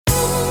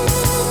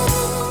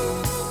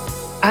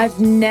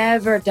I've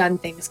never done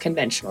things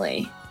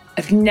conventionally.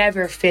 I've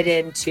never fit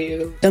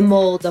into the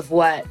mold of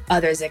what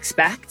others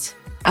expect.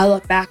 I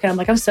look back and I'm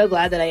like, I'm so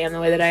glad that I am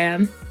the way that I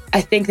am.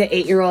 I think the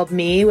 8-year-old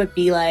me would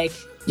be like,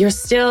 you're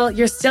still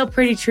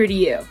pretty true to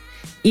you,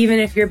 even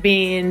if you're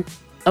being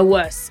a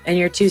wuss and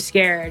you're too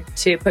scared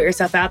to put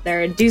yourself out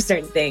there and do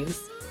certain things.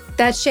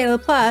 That's Shay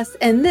Laplace,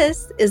 and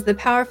this is the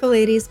Powerful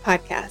Ladies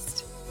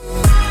Podcast.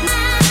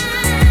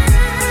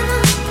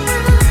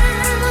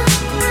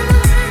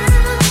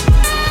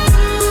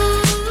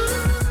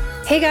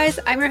 Hey guys,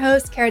 I'm your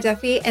host, Cara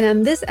Duffy, and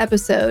on this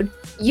episode,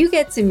 you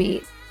get to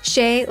meet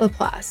Shay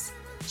Laplace.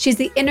 She's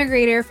the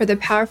integrator for the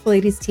Powerful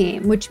Ladies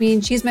team, which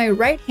means she's my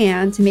right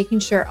hand to making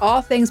sure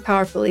all things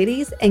Powerful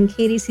Ladies and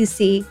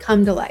KDCC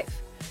come to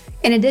life.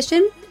 In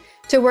addition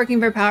to working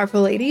for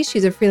Powerful Ladies,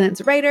 she's a freelance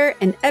writer,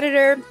 an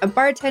editor, a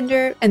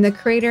bartender, and the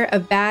creator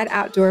of Bad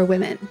Outdoor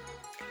Women.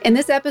 In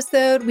this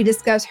episode, we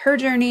discuss her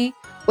journey,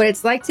 what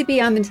it's like to be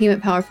on the team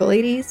at Powerful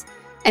Ladies,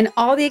 and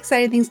all the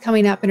exciting things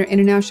coming up in our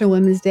International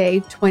Women's Day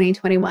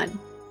 2021.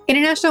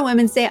 International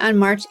Women's Day on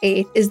March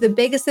 8th is the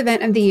biggest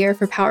event of the year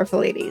for Powerful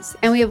Ladies,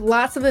 and we have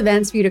lots of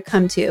events for you to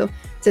come to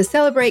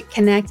celebrate,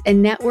 connect,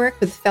 and network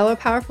with fellow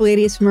Powerful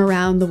Ladies from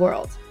around the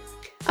world.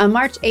 On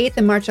March 8th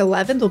and March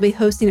 11th, we'll be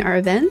hosting our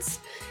events.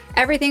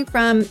 Everything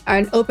from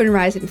an Open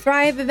Rise and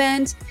Thrive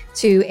event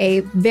to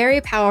a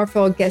very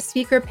powerful guest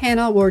speaker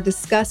panel where we'll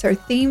discuss our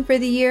theme for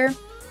the year,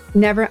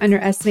 Never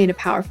Underestimate a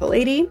Powerful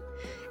Lady.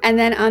 And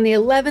then on the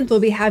 11th, we'll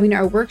be having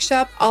our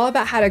workshop all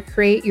about how to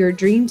create your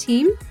dream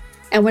team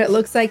and what it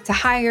looks like to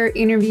hire,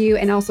 interview,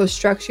 and also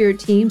structure your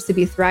teams to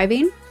be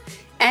thriving.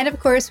 And of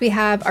course, we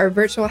have our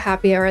virtual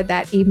happy hour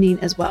that evening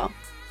as well.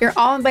 You're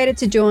all invited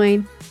to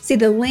join. See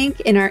the link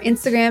in our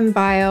Instagram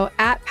bio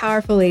at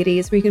Powerful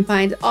Ladies, where you can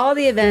find all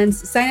the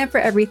events, sign up for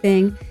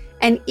everything,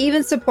 and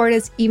even support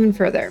us even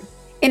further.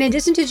 In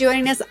addition to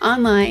joining us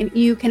online,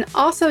 you can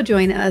also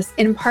join us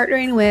in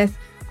partnering with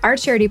our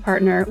charity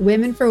partner,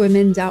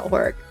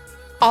 womenforwomen.org.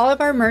 All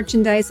of our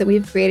merchandise that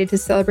we've created to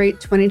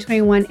celebrate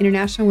 2021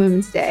 International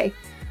Women's Day,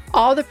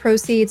 all the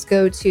proceeds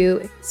go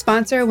to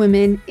sponsor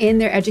women in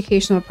their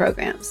educational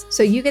programs.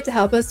 So you get to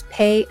help us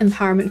pay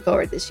empowerment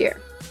forward this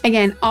year.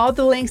 Again, all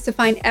the links to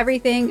find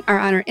everything are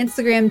on our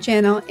Instagram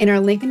channel in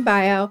our link in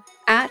bio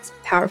at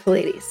Powerful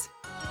Ladies.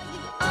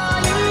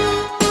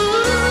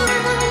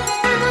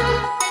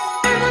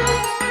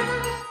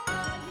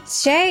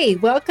 Shay,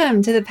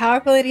 welcome to the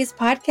Powerful Ladies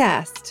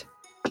Podcast.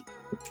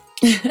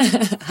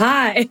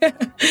 Hi.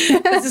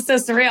 This is so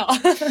surreal.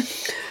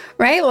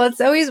 Right? Well, it's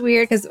always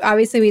weird because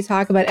obviously we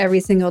talk about every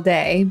single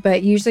day,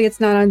 but usually it's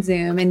not on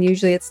Zoom and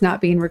usually it's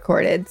not being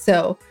recorded.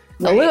 So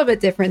a little bit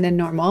different than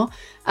normal.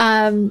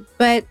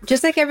 But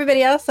just like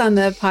everybody else on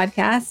the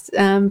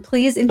podcast,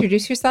 please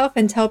introduce yourself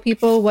and tell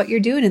people what you're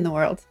doing in the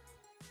world.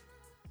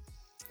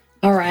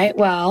 All right.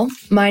 Well,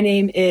 my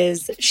name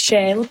is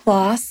Shay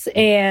Laplace,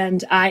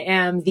 and I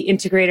am the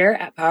integrator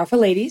at Powerful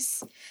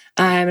Ladies.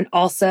 I'm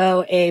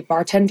also a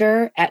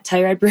bartender at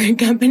Telluride Brewing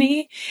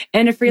Company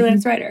and a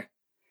freelance writer.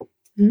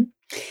 Mm-hmm.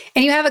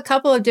 And you have a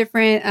couple of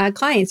different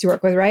clients you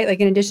work with, right? Like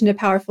in addition to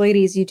Powerful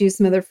Ladies, you do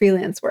some other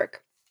freelance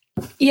work.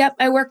 Yep.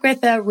 I work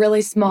with a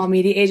really small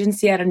media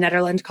agency out of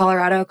Nederland,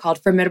 Colorado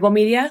called Formidable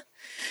Media.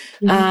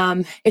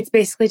 Mm-hmm. It's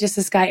basically just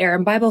this guy,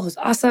 Aaron Bible, who's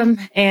awesome.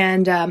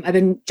 And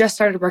I've just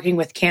started working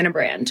with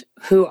Cannabrand,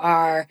 who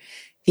are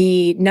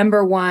the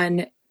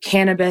 #1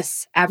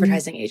 cannabis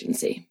advertising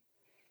agency.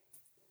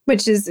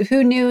 Which is,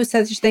 who knew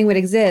such a thing would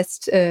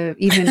exist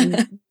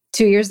even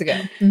 2 years ago?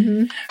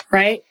 Mm-hmm.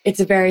 Right?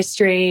 It's a very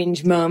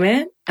strange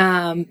moment,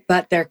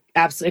 but they're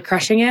absolutely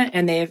crushing it.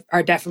 And they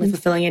are definitely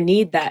fulfilling a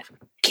need that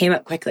came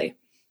up quickly.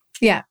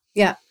 Yeah.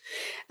 Yeah.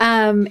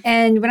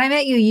 And when I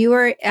met you, you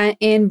were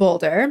in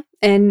Boulder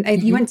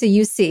and you went to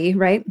UC,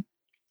 right?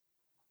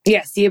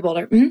 Yeah. CU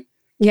Boulder. Mm-hmm.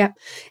 Yeah.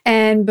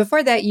 And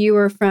before that, you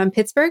were from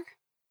Pittsburgh.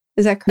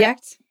 Is that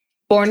correct? Yep.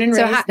 Born and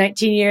raised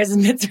 19 years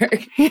in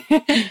Pittsburgh.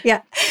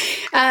 Yeah.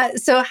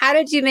 So how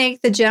did you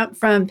make the jump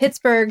from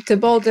Pittsburgh to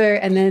Boulder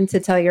and then to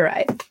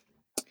Telluride?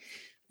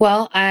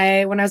 Well,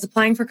 when I was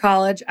applying for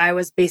college, I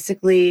was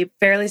basically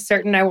fairly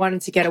certain I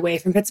wanted to get away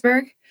from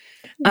Pittsburgh.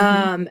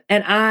 Mm-hmm.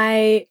 And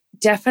I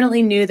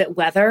definitely knew that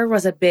weather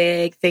was a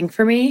big thing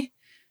for me.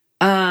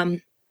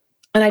 And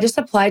I just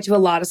applied to a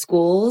lot of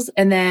schools.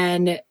 And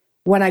then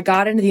when I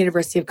got into the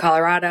University of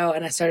Colorado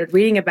and I started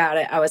reading about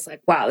it, I was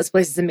like, wow, this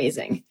place is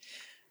amazing.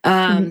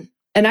 And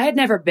I had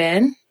never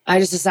been. I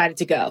just decided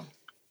to go.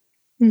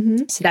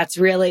 Mm-hmm. So that's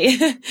really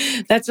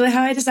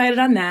how I decided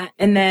on that.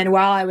 And then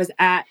while I was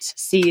at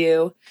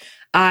CU,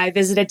 I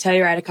visited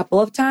Telluride a couple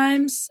of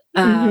times.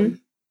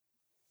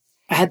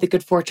 I had the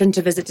good fortune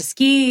to visit to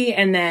ski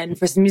and then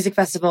for some music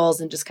festivals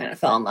and just kind of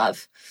fell in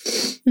love.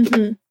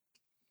 Mm-hmm.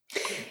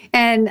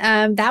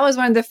 And that was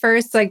one of the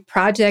first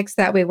projects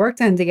that we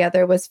worked on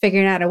together, was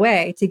figuring out a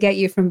way to get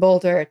you from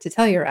Boulder to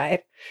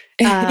Telluride.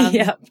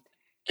 Yep.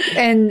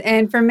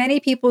 And for many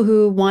people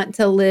who want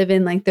to live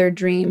in their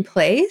dream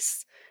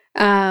place,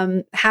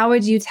 how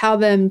would you tell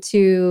them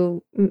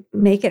to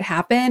make it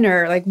happen?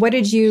 Or what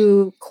did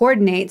you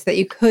coordinate so that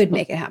you could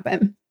make it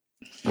happen?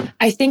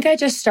 I think I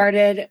just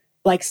started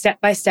like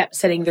step by step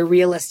setting the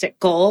realistic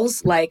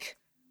goals. Like,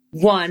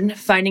 one,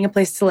 finding a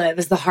place to live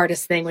is the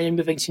hardest thing when you're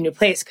moving to a new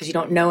place because you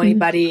don't know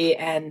anybody.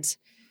 And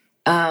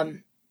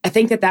I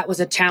think that was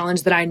a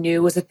challenge that I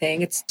knew was a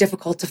thing. It's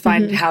difficult to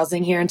find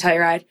housing here in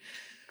Telluride.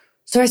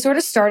 So I sort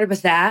of started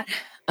with that.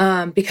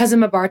 Because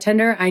I'm a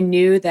bartender, I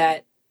knew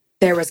that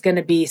there was going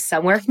to be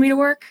somewhere for me to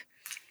work.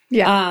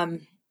 Yeah.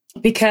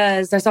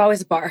 Because there's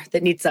always a bar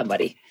that needs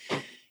somebody.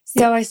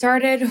 So I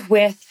started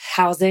with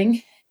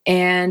housing,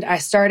 and I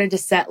started to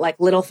set like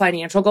little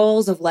financial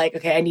goals of like,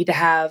 okay, I need to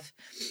have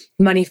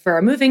money for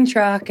a moving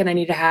truck, and I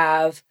need to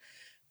have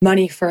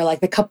money for like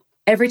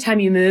every time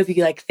you move,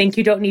 you like think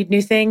you don't need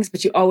new things,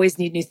 but you always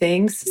need new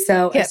things.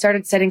 So I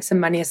started setting some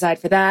money aside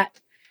for that.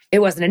 It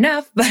wasn't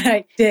enough, but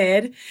I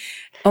did.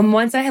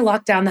 Once I had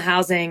locked down the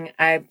housing,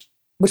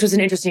 which was an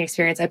interesting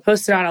experience, I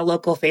posted on a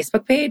local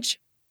Facebook page,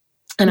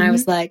 and I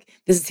was like,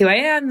 this is who I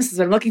am. This is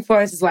what I'm looking for.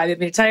 This is why I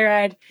moved to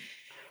Telluride.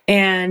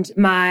 And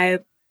my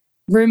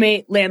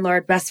roommate,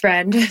 landlord, best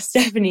friend,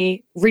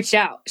 Stephanie, reached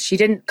out. She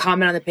didn't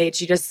comment on the page.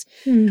 She just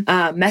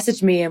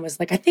messaged me and was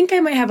like, I think I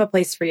might have a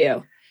place for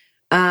you.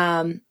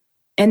 And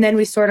then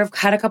we sort of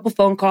had a couple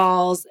phone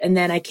calls, and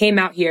then I came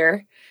out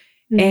here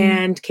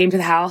and came to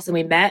the house, and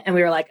we met, and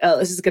we were like, oh,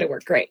 this is going to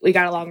work great. We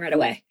got along right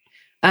away.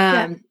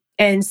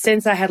 And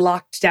since I had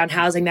locked down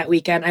housing that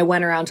weekend, I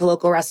went around to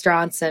local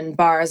restaurants and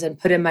bars and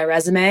put in my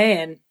resume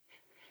and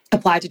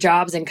applied to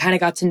jobs and kind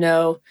of got to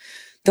know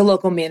the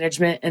local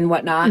management and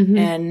whatnot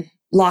and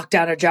locked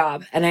down a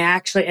job. And I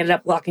actually ended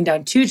up locking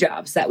down 2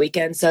 jobs that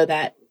weekend so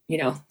that,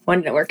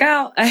 one didn't work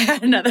out. I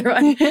had another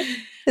one.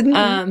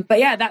 But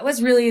yeah, that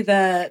was really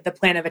the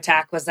plan of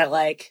attack, was that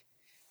like,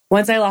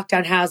 once I locked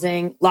down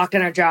housing, locked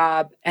down our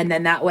job, and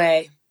then that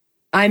way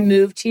I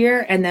moved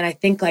here. And then I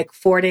think like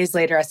 4 days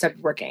later, I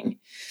started working.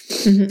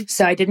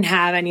 So I didn't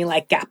have any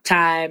like gap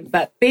time,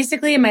 but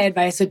basically my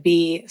advice would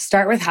be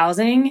start with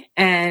housing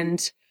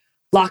and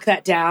lock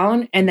that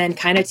down, and then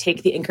kind of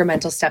take the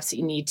incremental steps that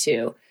you need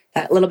to.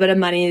 That little bit of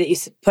money that you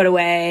put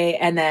away,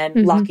 and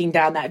then locking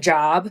down that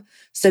job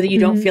so that you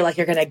don't feel like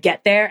you're going to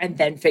get there and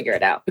then figure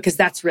it out, because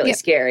that's really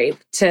scary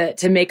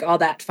to make all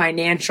that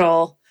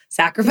financial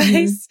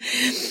sacrifice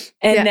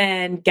and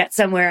then get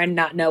somewhere and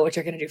not know what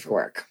you're going to do for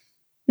work.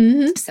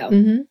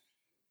 So.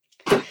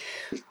 Well,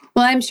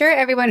 I'm sure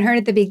everyone heard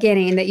at the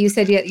beginning that you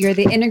said you're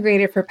the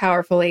integrator for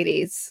Powerful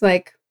Ladies.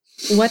 Like,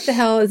 what the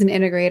hell is an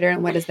integrator,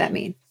 and what does that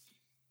mean?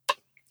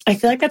 I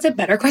feel like that's a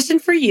better question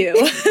for you.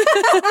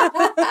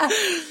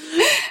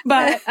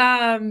 But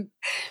I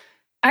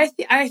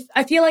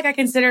feel like I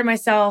consider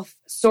myself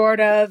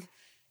sort of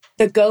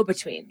the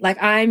go-between.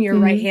 Like, I'm your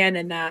right hand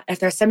in that. If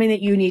there's something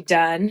that you need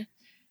done,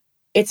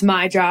 it's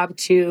my job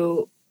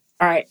to,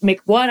 all right,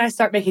 I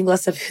start making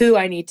lists of who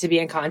I need to be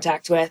in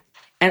contact with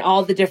and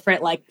all the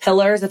different like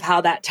pillars of how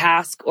that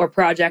task or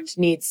project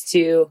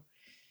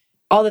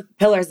all the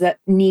pillars that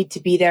need to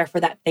be there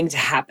for that thing to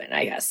happen,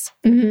 I guess.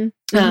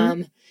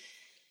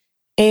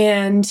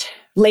 And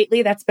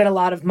lately that's been a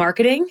lot of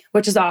marketing,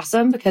 which is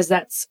awesome because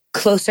that's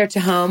closer to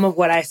home of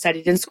what I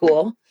studied in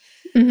school.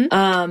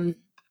 And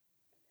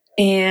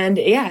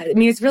yeah, I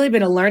mean, it's really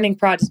been a learning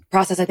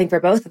process, I think, for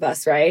both of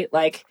us, right?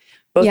 Like,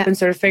 both been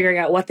sort of figuring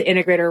out what the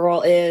integrator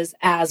role is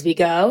as we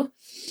go.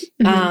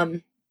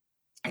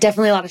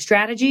 Definitely a lot of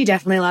strategy,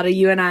 definitely a lot of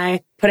you and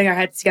I putting our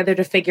heads together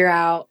to figure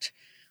out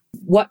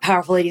what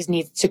Powerful Ladies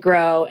needs to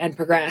grow and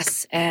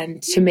progress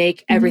and to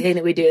make everything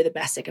that we do the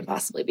best it can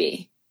possibly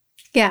be.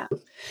 Yeah.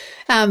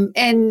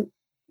 And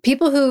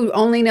people who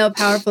only know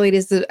Powerful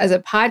Ladies as a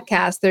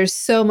podcast, there's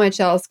so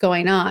much else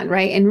going on,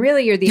 right? And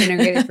really, you're the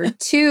integrator for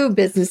 2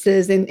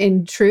 businesses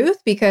in truth,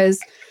 because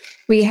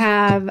we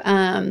have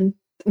the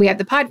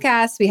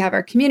podcast, we have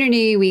our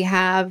community, we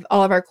have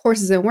all of our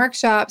courses and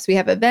workshops, we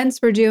have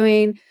events we're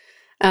doing.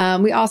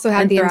 We also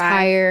have the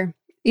Thrive.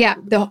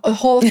 The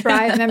whole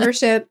Thrive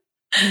membership.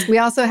 We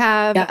also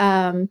have,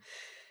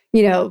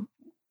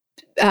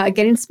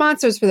 getting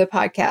sponsors for the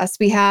podcast.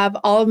 We have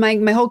all of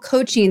my whole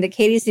coaching, the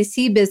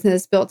KDCC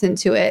business built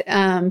into it.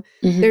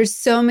 There's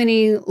so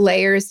many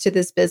layers to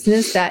this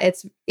business that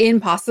it's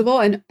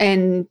impossible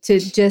and to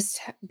just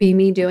be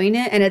me doing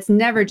it. And it's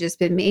never just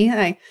been me.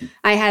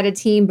 I had a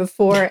team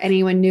before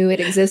anyone knew it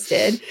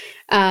existed.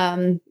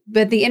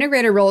 But the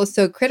integrator role is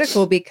so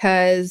critical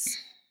because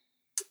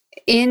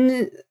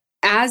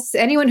as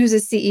anyone who's a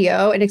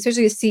CEO, and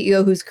especially a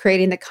CEO who's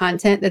creating the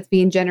content that's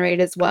being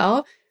generated as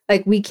well,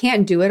 like, we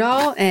can't do it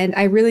all. And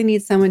I really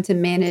need someone to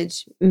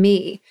manage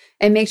me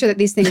and make sure that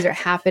these things are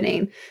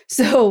happening.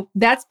 So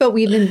that's what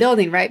we've been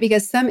building, right?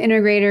 Because some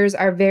integrators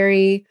are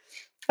very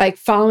like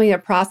following a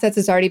process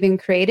that's already been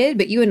created,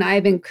 but you and I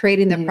have been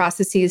creating the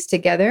processes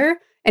together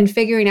and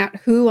figuring out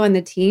who on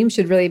the team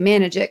should really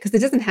manage it. Because it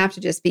doesn't have to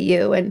just be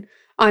you. And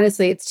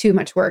honestly, it's too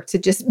much work to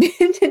just be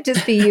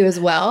you as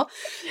well.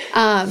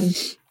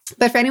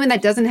 But for anyone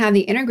that doesn't have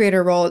the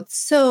integrator role, it's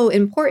so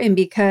important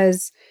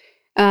because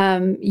all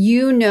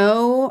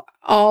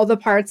the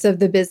parts of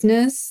the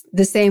business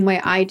the same way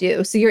I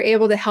do. So you're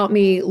able to help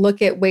me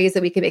look at ways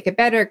that we can make it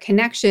better,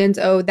 connections.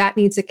 Oh, that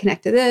needs to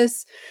connect to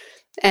this.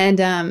 And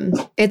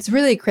it's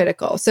really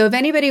critical. So if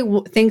anybody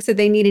thinks that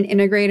they need an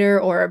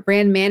integrator or a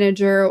brand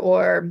manager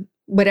or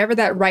whatever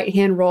that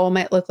right-hand role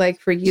might look like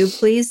for you,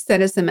 please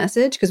send us a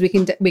message because we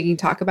can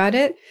talk about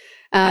it.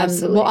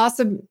 Absolutely.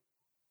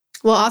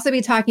 We'll also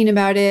be talking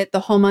about it the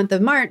whole month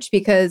of March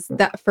because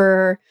that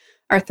for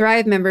our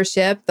Thrive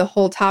membership, the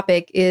whole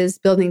topic is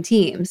building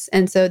teams.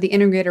 And so the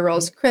integrator role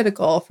is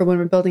critical for when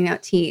we're building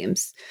out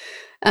teams.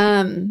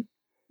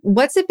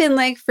 What's it been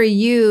like for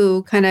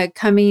you kind of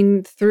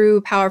coming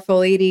through Powerful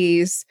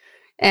Ladies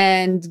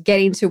and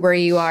getting to where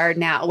you are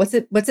now? What's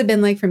it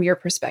been like from your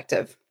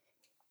perspective?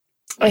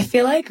 I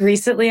feel like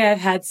recently I've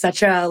had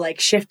such a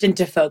shift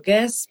into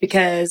focus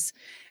because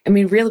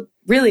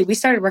really we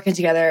started working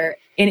together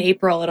in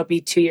April. It'll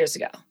be 2 years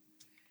ago.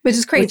 Which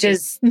is crazy. Which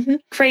is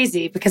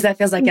crazy because that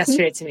feels like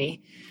yesterday to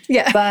me.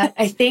 Yeah. But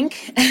I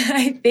think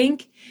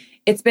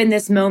it's been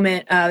this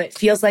moment of it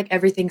feels like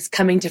everything's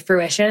coming to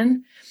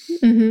fruition.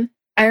 Mm-hmm.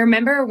 I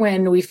remember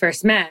when we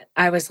first met,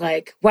 I was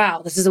like,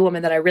 wow, this is a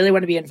woman that I really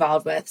want to be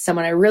involved with,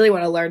 someone I really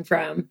want to learn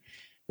from.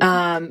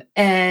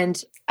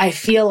 And I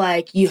feel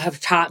like you have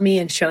taught me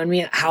and shown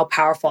me how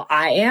powerful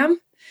I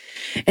am.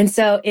 And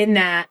so in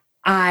that,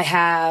 I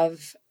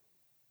have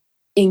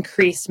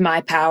increased my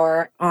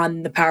power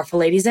on the Powerful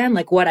Ladies end,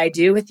 like what I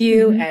do with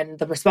you and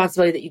the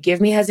responsibility that you give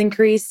me has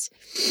increased.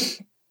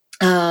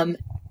 And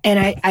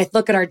I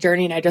look at our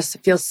journey and I just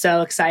feel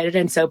so excited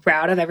and so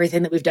proud of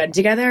everything that we've done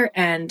together.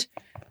 And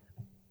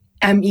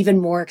I'm even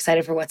more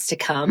excited for what's to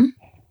come.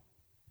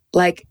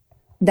 Like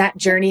that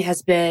journey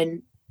has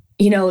been,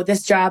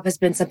 this job has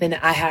been something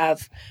that I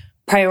have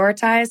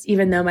prioritized,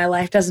 even though my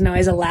life doesn't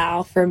always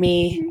allow for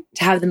me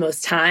to have the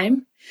most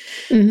time.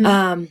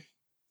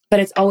 But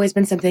it's always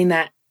been something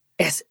that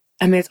it's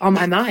on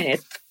my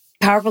mind.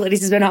 Powerful Ladies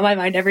has been on my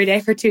mind every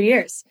day for 2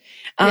 years.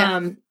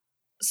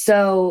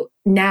 So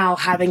now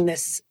having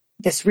this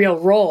real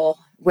role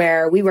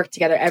where we work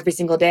together every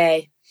single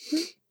day,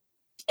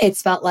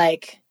 it's felt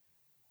like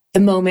the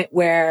moment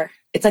where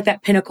it's like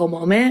that pinnacle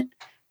moment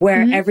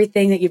where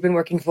everything that you've been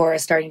working for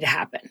is starting to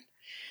happen.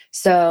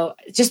 So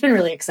it's just been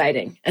really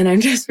exciting. And I'm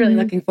just really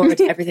looking forward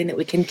to everything that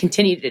we can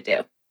continue to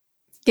do.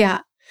 Yeah.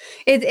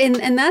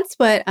 And that's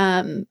what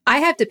I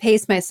have to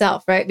pace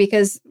myself, right?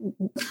 Because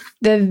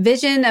the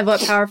vision of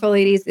what Powerful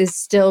Ladies is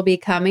still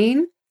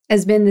becoming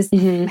has been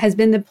has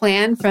been the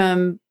plan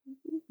from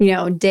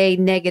day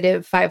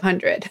negative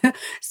 500.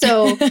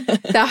 So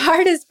the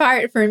hardest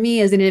part for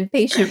me as an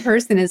impatient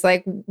person is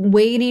like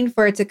waiting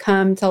for it to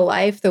come to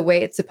life the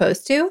way it's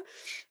supposed to.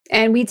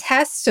 And we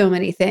test so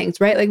many things,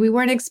 right? Like we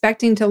weren't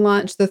expecting to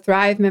launch the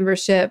Thrive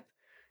membership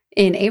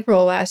in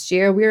April last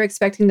year. We were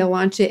expecting to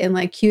launch it in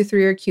like Q3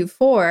 or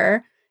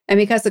Q4. And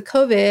because of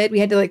COVID, we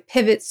had to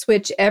pivot,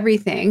 switch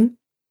everything.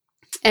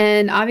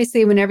 And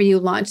obviously, whenever you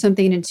launch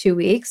something in 2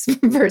 weeks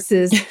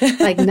versus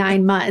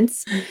 9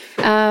 months,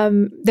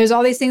 there's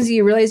all these things that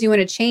you realize you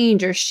want to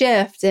change or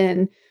shift.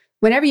 And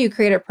whenever you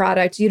create a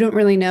product, you don't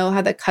really know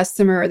how the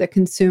customer or the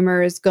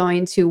consumer is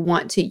going to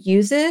want to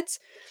use it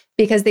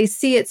because they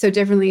see it so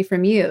differently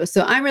from you.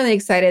 So I'm really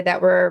excited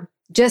that we're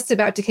just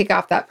about to kick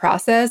off that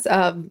process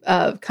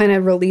of kind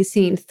of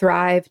releasing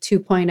Thrive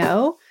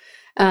 2.0.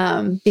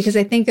 Because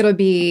I think it'll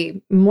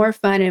be more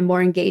fun and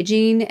more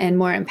engaging and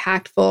more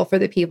impactful for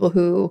the people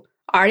who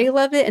already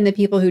love it and the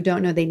people who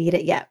don't know they need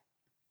it yet.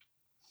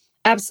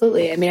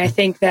 Absolutely. I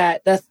think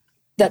that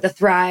the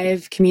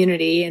Thrive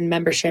community and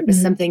membership is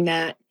something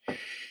that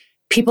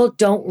people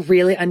don't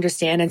really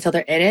understand until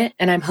they're in it.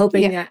 And I'm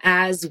hoping that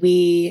as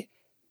we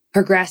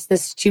progress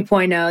this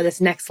 2.0,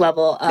 this next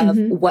level of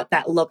what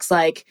that looks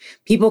like,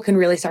 people can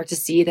really start to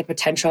see the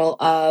potential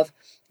of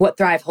what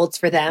Thrive holds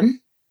for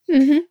them.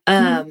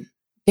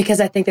 Because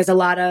I think there's a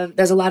lot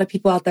of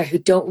people out there who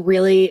don't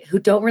really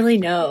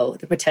know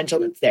the potential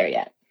that's there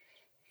yet.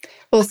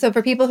 Well, so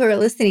for people who are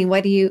listening,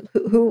 what is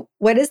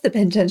the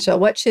potential?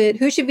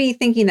 Who should be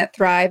thinking that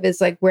Thrive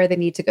is where they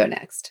need to go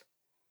next?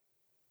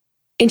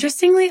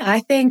 Interestingly,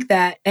 I think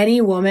that any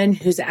woman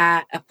who's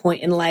at a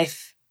point in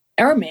life,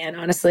 or a man,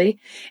 honestly,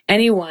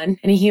 any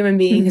human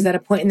being who's at a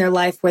point in their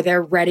life where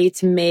they're ready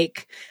to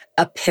make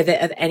a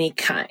pivot of any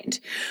kind,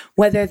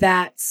 whether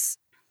that's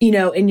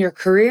in your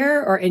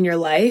career or in your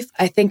life,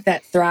 I think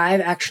that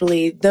Thrive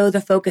actually, though the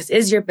focus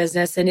is your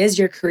business and is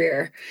your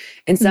career,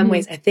 in some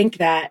ways, I think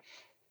that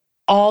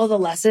all the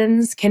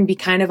lessons can be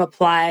kind of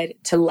applied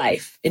to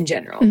life in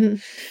general.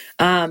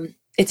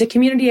 It's a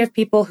community of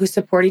people who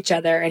support each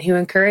other and who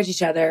encourage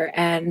each other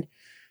and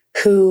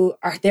who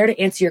are there to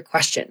answer your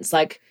questions.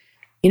 I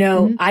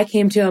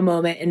came to a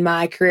moment in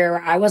my career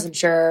where I wasn't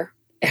sure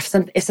if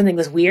something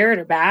was weird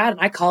or bad.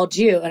 And I called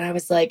you and I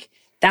was like,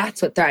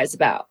 that's what Thrive's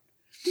about.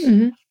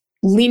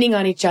 Leaning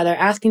on each other,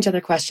 asking each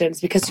other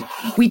questions, because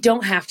we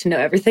don't have to know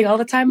everything all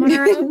the time on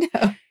our own.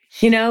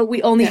 No.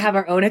 We only have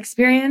our own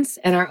experience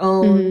and our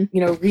own,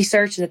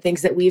 research and the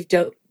things that we've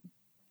the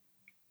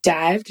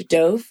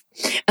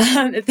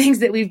things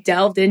that we've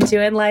delved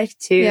into in life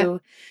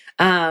to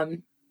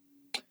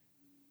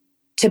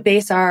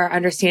base our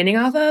understanding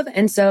off of.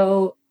 And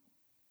so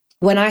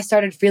when I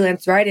started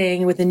freelance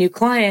writing with a new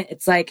client,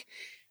 it's like,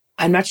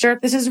 I'm not sure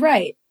if this is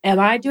right. Am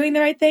I doing the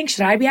right thing?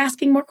 Should I be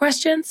asking more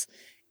questions?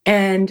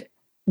 And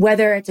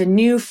whether it's a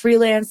new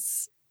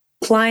freelance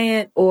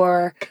client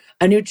or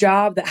a new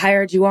job that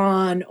hired you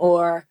on,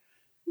 or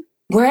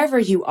wherever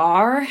you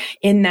are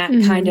in that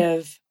kind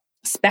of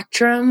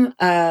spectrum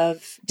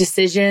of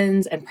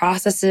decisions and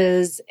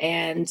processes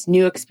and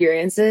new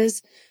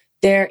experiences,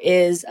 there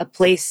is a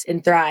place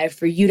in Thrive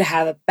for you to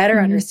have a better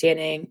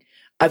understanding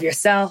of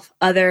yourself,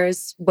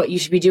 others, what you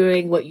should be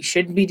doing, what you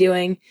shouldn't be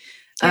doing.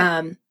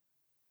 Yeah.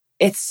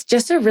 It's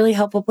just a really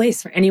helpful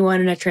place for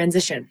anyone in a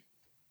transition.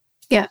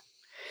 Yeah.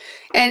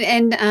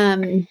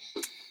 And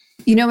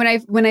you know,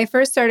 when I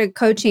first started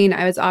coaching,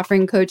 I was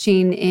offering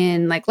coaching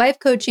in like life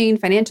coaching,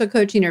 financial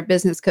coaching, or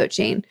business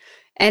coaching.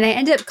 And I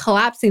ended up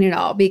collapsing it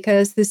all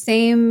because the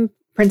same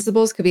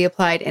principles could be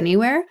applied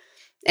anywhere.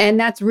 And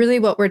that's really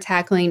what we're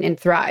tackling in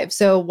Thrive.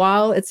 So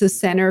while it's a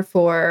center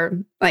for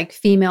like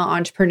female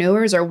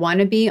entrepreneurs or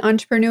wannabe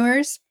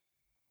entrepreneurs,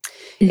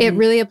 it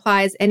really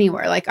applies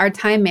anywhere. Like our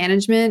time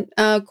management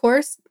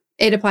course,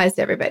 it applies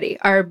to everybody.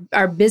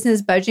 Our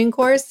business budgeting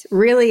course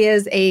really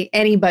is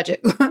any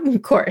budget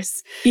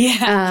course.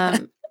 Yeah.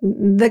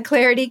 The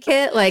clarity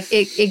kit, like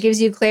it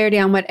gives you clarity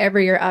on whatever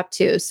you're up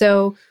to.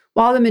 So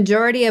while the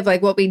majority of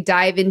like what we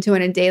dive into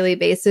on a daily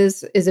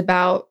basis is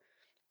about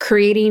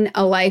creating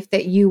a life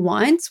that you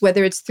want,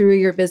 whether it's through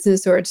your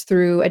business or it's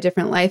through a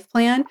different life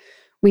plan,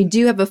 we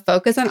do have a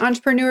focus on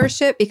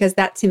entrepreneurship because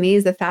that to me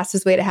is the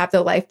fastest way to have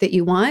the life that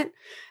you want.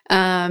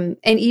 And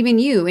even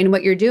you in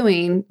what you're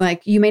doing,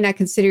 like you may not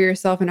consider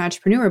yourself an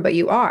entrepreneur, but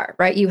you are,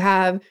 right?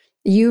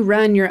 You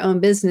run your own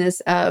business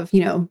of,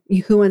 you know,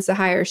 Who Wants to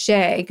Hire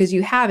Shay, because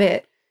you have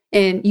it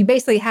and you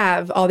basically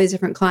have all these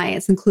different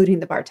clients, including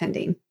the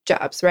bartending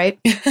jobs, right?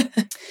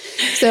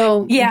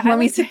 So yeah, I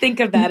like to think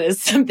of that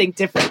as something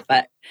different,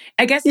 but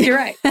I guess you're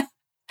right.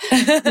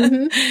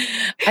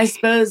 I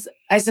suppose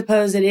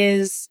it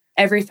is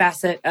every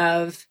facet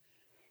of,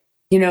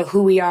 you know,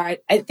 who we are.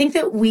 I think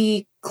that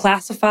we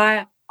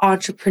classify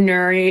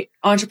entrepreneur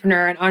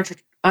and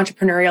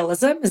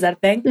entrepreneurialism. Is that a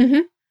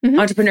thing?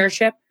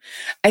 Entrepreneurship.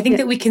 I think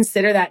that we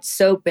consider that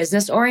so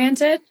business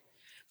oriented,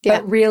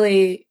 but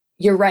really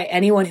you're right.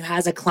 Anyone who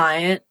has a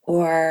client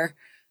or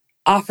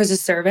offers a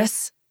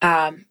service,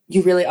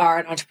 you really are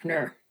an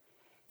entrepreneur.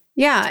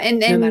 Yeah. And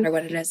no matter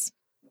what it is.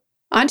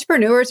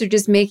 Entrepreneurs are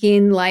just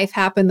making life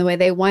happen the way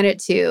they want it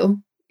to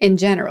in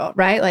general,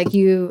 right? Like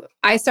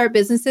I start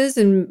businesses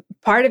and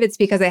part of it's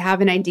because I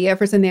have an idea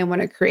for something I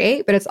want to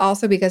create, but it's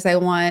also because I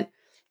want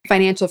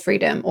financial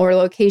freedom or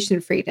location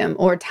freedom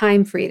or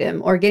time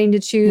freedom or getting to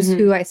choose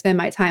who I spend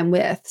my time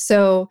with.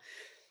 So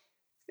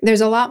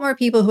there's a lot more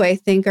people who I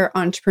think are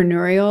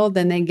entrepreneurial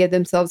than they give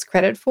themselves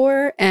credit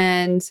for.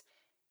 And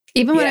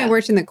even when I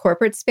worked in the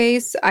corporate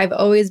space, I've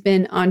always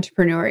been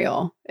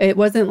entrepreneurial. It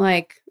wasn't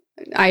like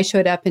I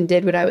showed up and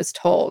did what I was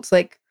told.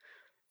 Like,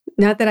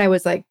 not that I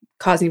was like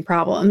causing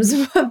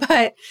problems,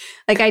 but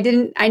like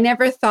I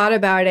never thought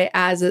about it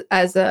as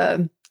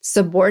a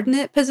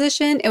subordinate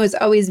position. It was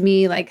always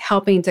me like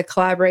helping to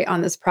collaborate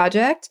on this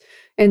project.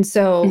 And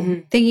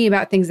so thinking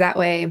about things that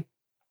way,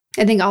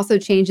 I think also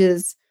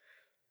changes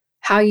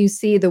how you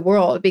see the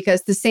world,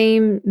 because the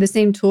same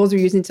tools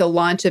you're using to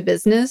launch a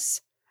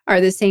business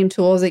are the same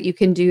tools that you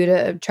can do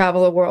to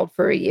travel the world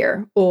for a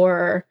year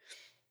or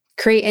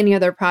create any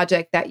other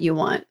project that you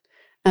want.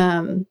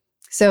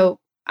 So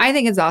I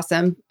think it's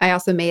awesome. I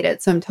also made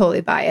it, so I'm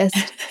totally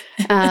biased.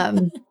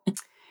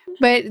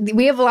 But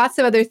we have lots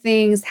of other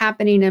things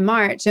happening in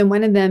March. And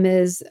one of them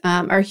is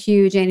our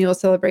huge annual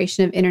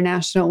celebration of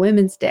International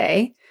Women's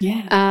Day.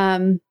 Yeah.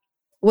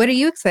 What are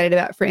you excited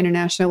about for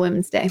International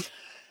Women's Day?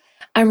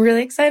 I'm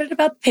really excited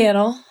about the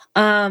panel.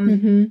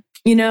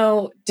 You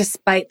know,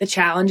 despite the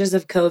challenges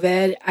of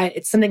COVID,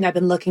 it's something I've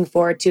been looking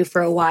forward to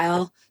for a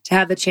while, to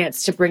have the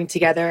chance to bring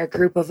together a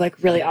group of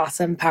like really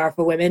awesome,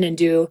 powerful women and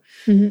do.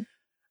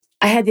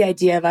 I had the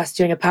idea of us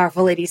doing a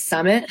Powerful Ladies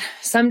Summit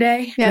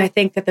someday. Yeah. And I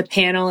think that the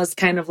panel is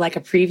kind of like a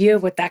preview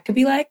of what that could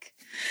be like.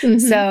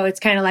 So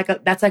it's kind of like,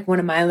 that's like one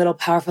of my little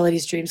Powerful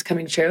Ladies dreams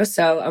coming true.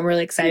 So I'm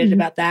really excited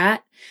about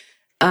that.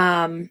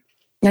 I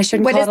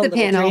shouldn't what call is it a the little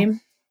panel?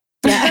 dream.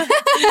 Yeah.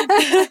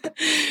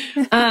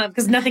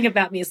 Because nothing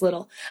about me is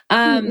little.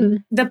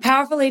 The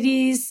Powerful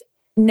Ladies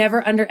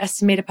Never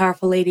Underestimate a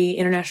Powerful Lady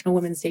International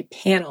Women's Day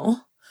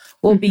panel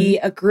will be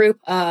a group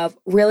of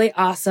really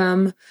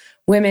awesome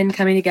women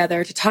coming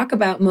together to talk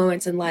about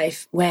moments in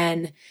life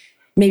when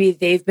maybe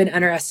they've been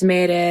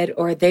underestimated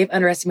or they've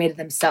underestimated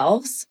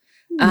themselves.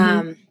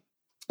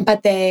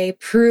 But they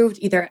proved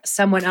either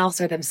someone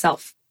else or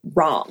themselves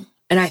wrong.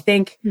 And I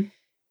think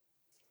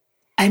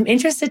I'm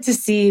interested to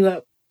see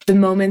what the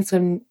moments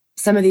when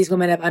some of these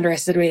women have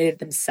underestimated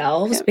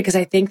themselves, because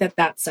I think that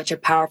that's such a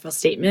powerful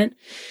statement,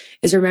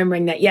 is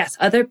remembering that, yes,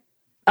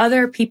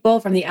 other people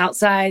from the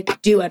outside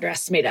do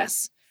underestimate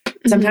us.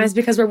 Sometimes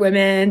because we're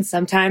women,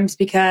 sometimes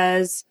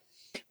because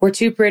we're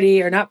too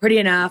pretty or not pretty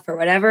enough or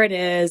whatever it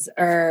is,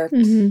 or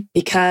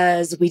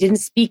because we didn't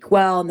speak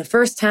well in the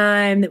first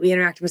time that we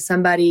interacted with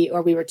somebody,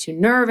 or we were too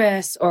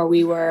nervous, or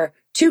we were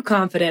too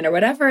confident or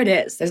whatever it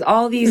is. There's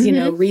all these,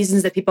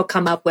 reasons that people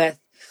come up with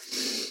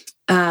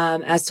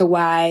as to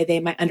why they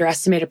might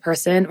underestimate a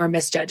person or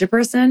misjudge a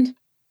person.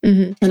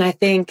 And I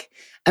think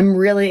I'm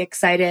really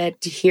excited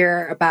to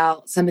hear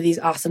about some of these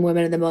awesome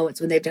women in the moments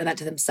when they've done that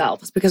to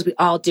themselves, because we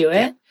all do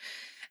it.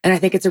 And I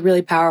think it's a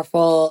really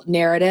powerful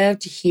narrative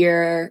to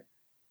hear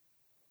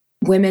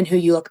women who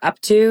you look up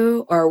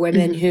to, or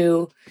women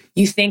who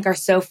you think are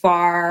so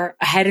far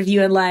ahead of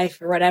you in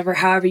life, or whatever,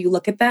 however you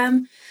look at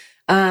them.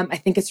 I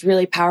think it's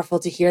really powerful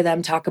to hear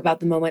them talk about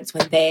the moments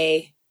when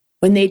they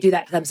do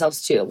that to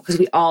themselves too, because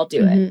we all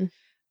do it.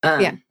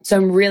 So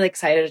I'm really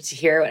excited to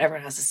hear what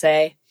everyone has to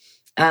say.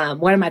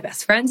 One of my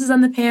best friends is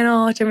on the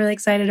panel, which I'm really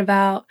excited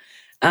about.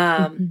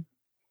 And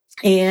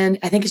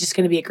I think it's just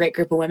going to be a great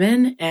group of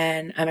women,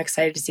 and I'm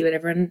excited to see what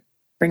everyone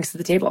brings to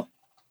the table.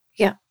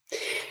 Yeah.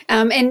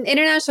 And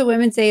International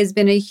Women's Day has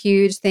been a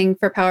huge thing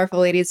for Powerful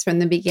Ladies from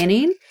the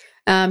beginning.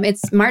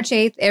 It's March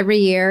 8th every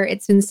year.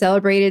 It's been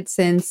celebrated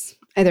since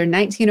either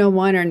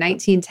 1901 or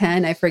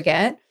 1910, I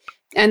forget.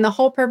 And the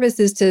whole purpose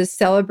is to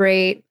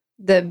celebrate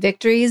the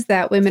victories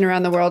that women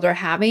around the world are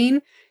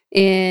having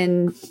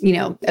in,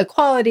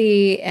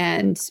 equality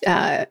and,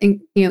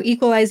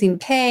 equalizing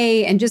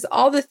pay, and just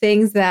all the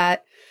things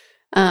that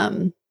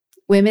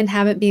women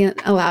haven't been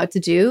allowed to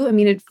do. I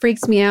mean, it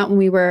freaks me out when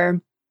we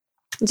were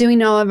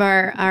doing all of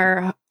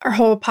our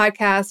whole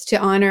podcast to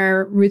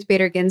honor Ruth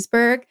Bader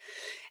Ginsburg,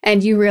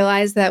 and you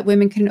realize that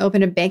women couldn't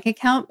open a bank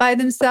account by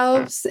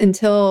themselves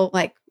until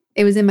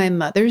it was in my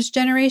mother's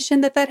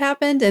generation that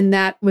happened. And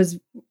that was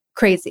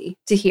crazy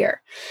to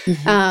hear.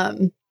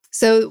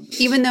 So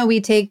even though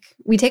we take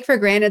for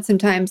granted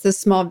sometimes the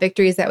small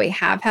victories that we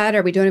have had,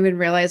 or we don't even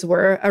realize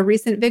were a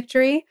recent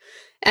victory.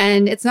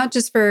 And it's not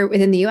just for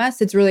within the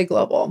US, it's really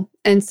global.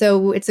 And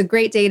so it's a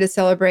great day to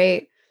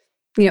celebrate,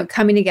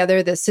 coming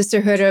together, the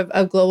sisterhood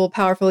of global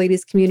Powerful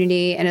Ladies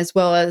community, and as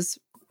well as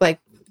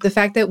the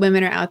fact that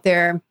women are out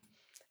there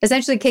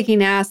essentially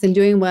kicking ass and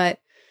doing what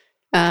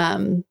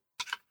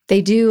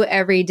they do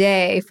every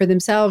day for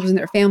themselves and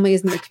their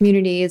families and their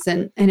communities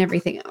and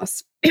everything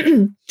else.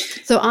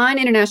 So on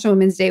International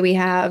Women's Day, we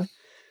have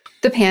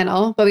the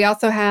panel, but we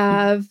also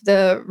have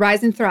the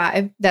Rise and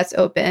Thrive that's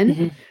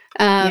open.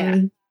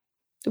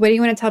 What do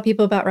you want to tell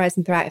people about Rise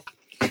and Thrive?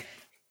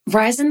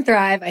 Rise and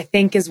Thrive, I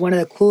think, is one of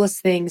the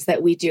coolest things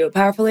that we do at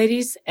Powerful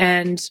Ladies.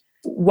 And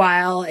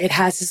while it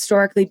has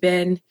historically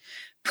been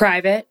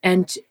private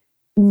and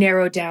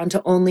narrowed down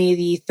to only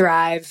the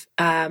Thrive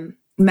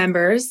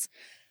members,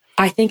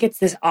 I think it's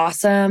this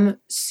awesome,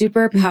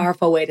 super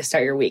powerful way to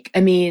start your week.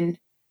 I mean,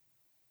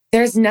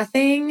 there's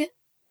nothing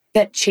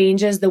that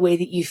changes the way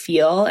that you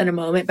feel in a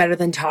moment better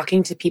than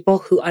talking to people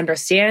who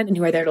understand and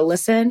who are there to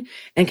listen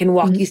and can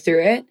walk you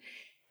through it.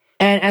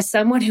 And as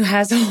someone who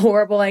has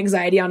horrible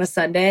anxiety on a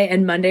Sunday,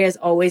 and Monday is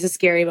always a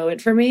scary moment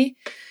for me,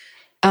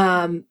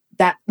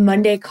 that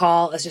Monday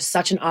call is just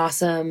such an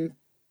awesome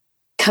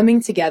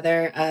coming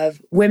together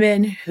of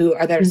women who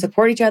are there to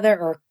support each other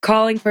or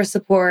calling for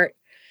support.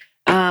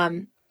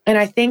 And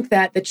I think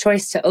that the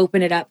choice to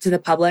open it up to the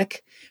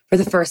public for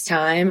the first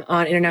time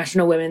on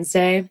International Women's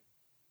Day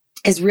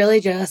is really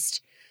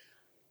just,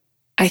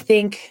 I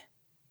think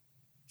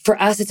for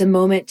us, it's a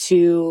moment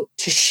to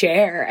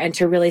share and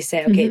to really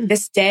say, okay,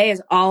 this day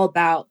is all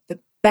about the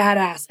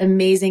badass,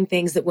 amazing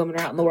things that women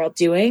are out in the world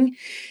doing.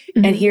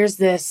 And here's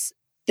this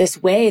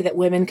way that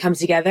women come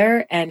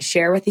together and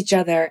share with each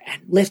other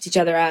and lift each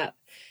other up.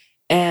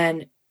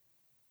 And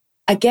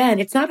again,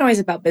 it's not always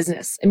about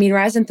business. I mean,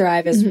 Rise and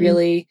Thrive is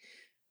really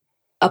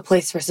a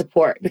place for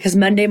support, because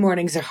Monday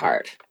mornings are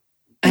hard.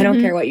 I don't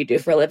care what you do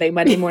for a living.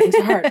 Monday mornings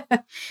are hard.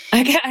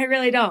 I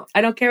really don't.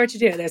 I don't care what you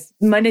do.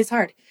 Monday's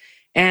hard.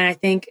 And I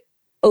think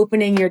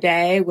opening your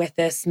day with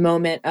this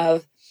moment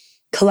of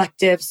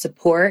collective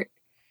support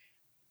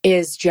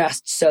is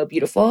just so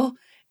beautiful.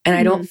 And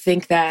I don't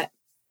think that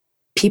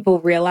people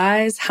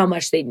realize how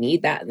much they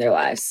need that in their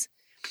lives.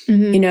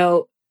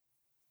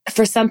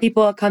 For some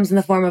people, it comes in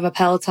the form of a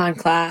Peloton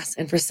class.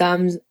 And for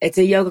some, it's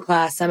a yoga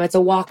class. Some, it's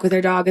a walk with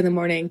their dog in the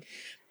morning.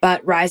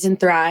 But Rise and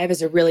Thrive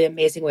is a really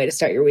amazing way to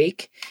start your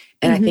week.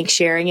 And I think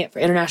sharing it for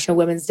International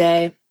Women's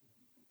Day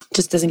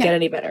just doesn't get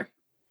any better.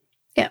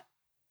 Yeah.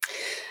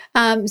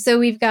 So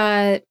we've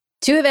got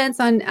 2 events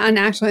on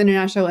actual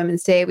International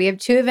Women's Day. We have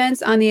 2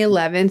 events on the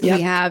 11th.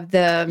 We have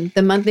the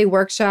monthly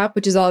workshop,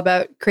 which is all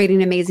about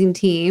creating amazing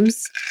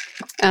teams.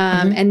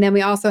 And then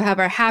we also have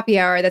our happy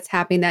hour that's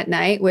happening that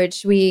night,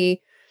 which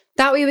we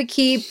thought we would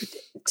keep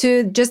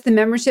to just the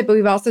membership, but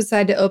we've also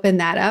decided to open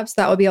that up. So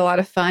that will be a lot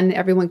of fun.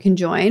 Everyone can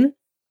join.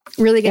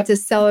 Really get to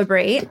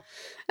celebrate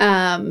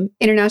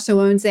International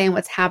Women's Day and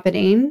what's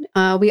happening.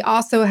 We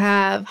also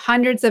have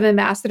hundreds of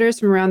ambassadors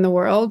from around the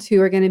world who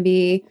are going to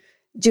be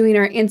doing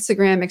our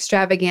Instagram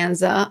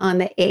extravaganza on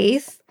the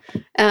 8th.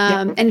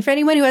 And for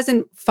anyone who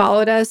hasn't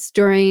followed us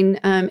during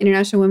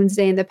International Women's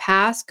Day in the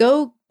past,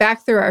 go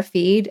back through our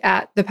feed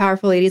at The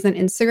Powerful Ladies on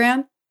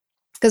Instagram,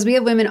 because we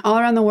have women all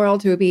around the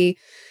world who will be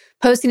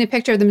posting a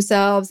picture of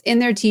themselves in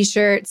their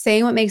t-shirt,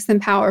 saying what makes them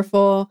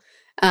powerful,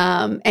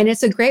 And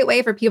it's a great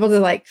way for people to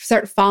like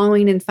start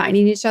following and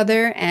finding each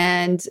other.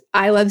 And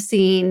I love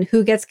seeing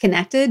who gets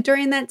connected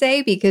during that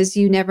day because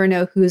you never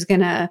know who's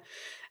going to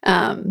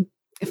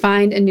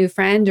find a new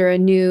friend or a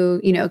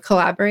new,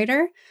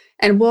 collaborator.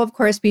 And we'll, of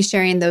course, be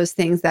sharing those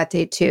things that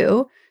day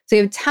too. So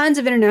you have tons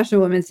of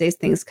International Women's Day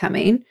things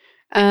coming.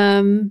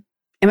 Am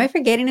I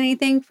forgetting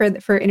anything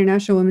for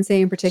International Women's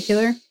Day in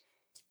particular?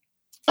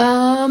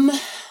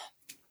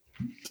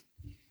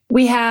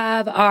 We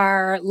have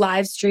our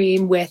live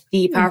stream with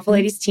the Powerful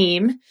Ladies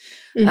team.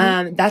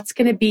 That's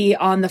going to be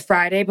on the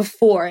Friday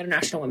before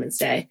International Women's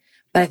Day.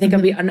 But I think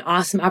it'll be an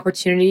awesome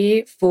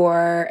opportunity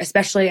for,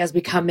 especially as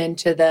we come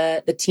into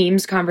the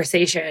team's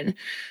conversation,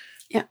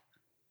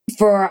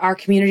 for our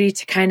community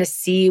to kind of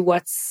see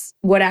what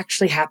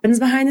actually happens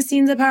behind the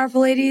scenes of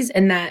Powerful Ladies,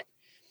 and that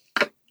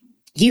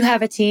you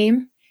have a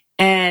team.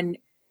 And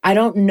I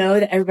don't know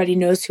that everybody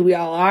knows who we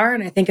all are.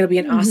 And I think it'll be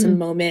an awesome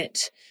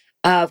moment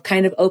of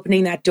kind of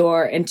opening that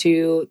door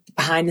into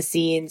behind the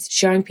scenes,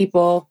 showing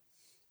people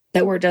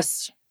that we're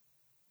just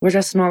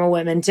normal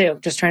women too,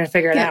 just trying to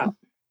figure it out.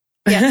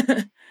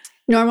 Yeah.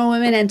 Normal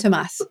women and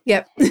Tomas.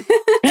 Yep.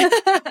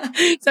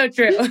 So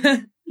true.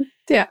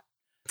 Yeah.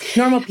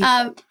 Normal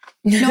people.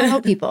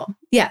 Normal people.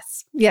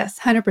 Yes.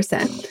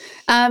 100%.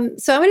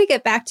 So I'm going to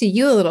get back to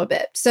you a little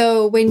bit.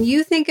 So when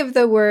you think of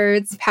the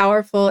words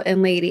powerful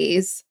and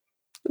ladies,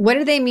 what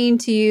do they mean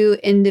to you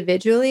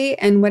individually,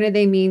 and what do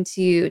they mean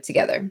to you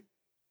together?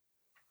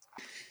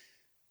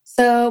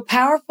 So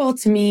powerful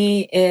to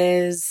me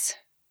is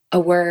a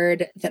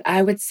word that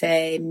I would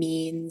say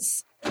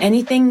means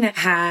anything that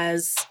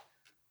has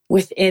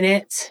within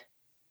it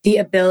the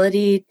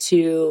ability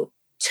to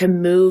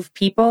move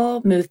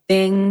people, move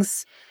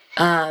things,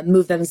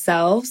 move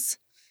themselves.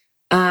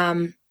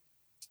 And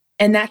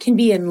that can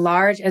be in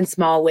large and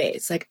small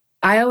ways. Like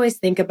I always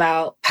think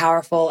about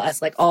powerful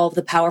as like all of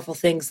the powerful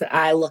things that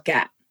I look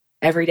at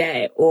every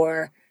day,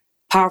 or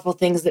powerful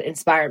things that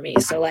inspire me.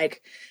 So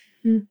like,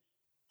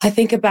 I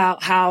think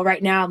about how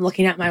right now I'm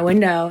looking out my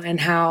window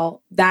and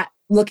how that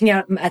looking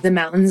out at the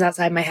mountains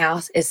outside my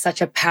house is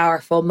such a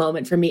powerful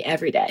moment for me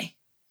every day.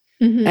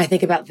 And I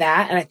think about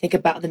that, and I think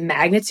about the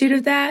magnitude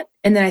of that.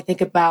 And then I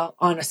think about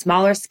on a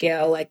smaller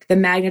scale, like the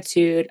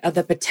magnitude of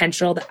the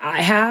potential that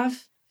I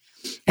have.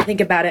 I think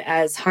about it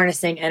as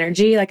harnessing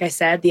energy. Like I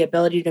said, the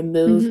ability to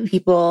move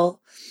people,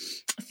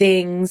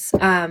 things.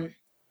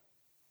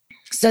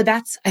 So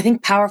that's, I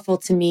think powerful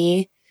to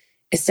me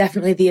is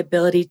definitely the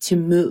ability to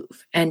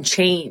move and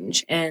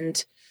change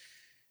and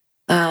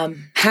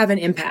have an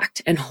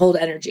impact and hold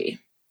energy.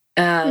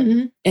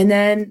 And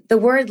then the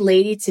word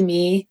lady to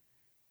me,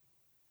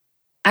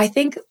 I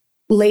think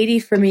lady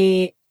for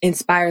me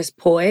inspires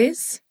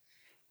poise.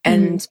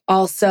 And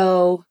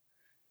also,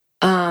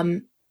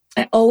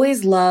 I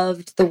always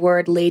loved the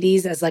word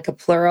ladies as like a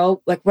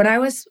plural. Like when I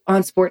was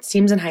on sports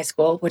teams in high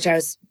school, which I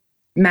was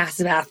a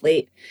massive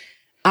athlete,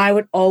 I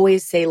would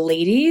always say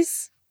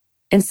ladies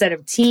instead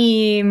of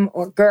team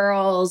or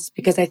girls,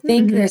 because I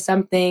think there's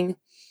something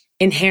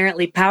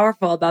inherently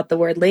powerful about the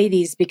word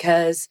ladies,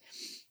 because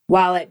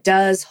while it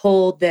does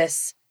hold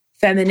this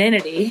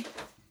femininity,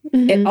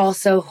 it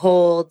also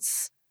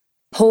holds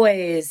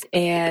poise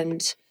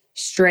and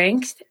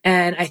strength.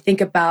 And I think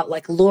about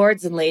like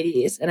lords and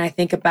ladies, and I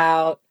think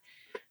about,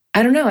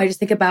 I don't know, I just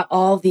think about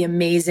all the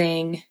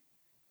amazing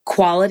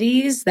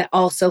qualities that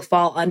also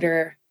fall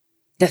under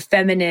the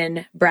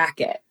feminine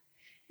bracket.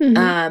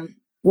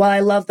 While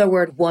I love the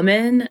word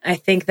woman, I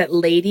think that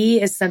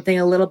lady is something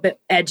a little bit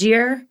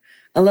edgier,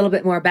 a little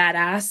bit more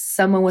badass,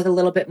 someone with a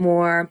little bit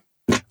more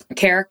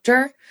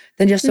character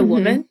than just a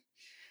woman.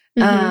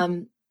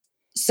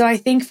 So I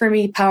think for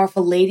me,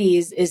 powerful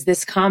ladies is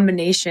this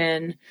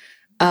combination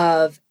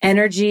of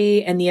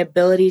energy and the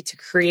ability to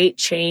create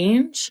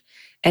change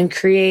and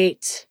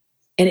create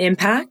an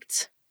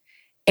impact,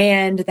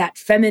 and that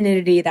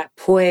femininity, that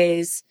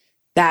poise,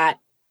 that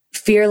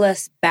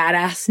fearless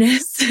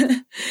badassness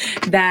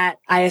that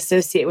I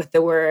associate with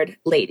the word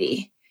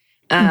lady.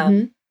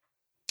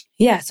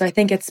 Yeah, so I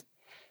think it's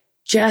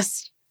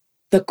just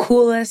the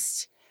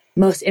coolest,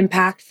 most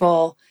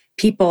impactful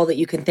people that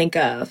you can think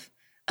of.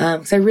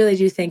 Because I really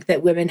do think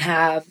that women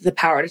have the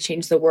power to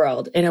change the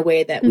world in a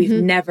way that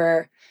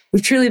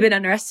we've truly been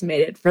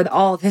underestimated for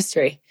all of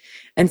history.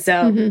 And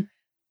so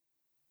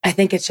I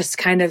think it's just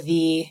kind of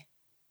the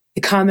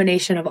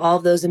combination of all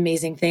of those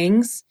amazing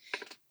things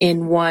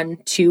in one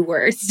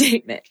 2-word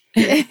statement.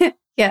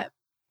 Yeah.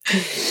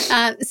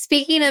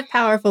 Speaking of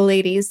powerful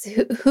ladies,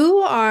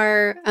 who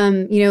are,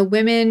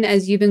 women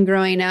as you've been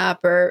growing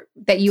up, or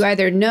that you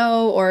either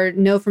know or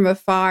know from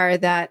afar,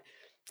 that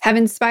have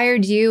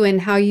inspired you in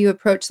how you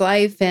approach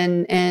life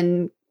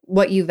and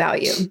what you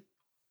value?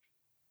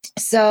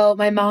 So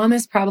my mom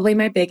is probably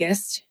my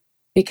biggest,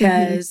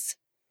 because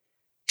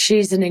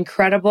she's an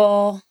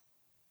incredible,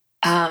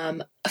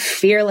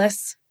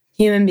 fearless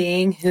human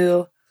being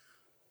who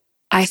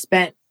I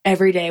spent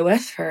every day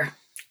with for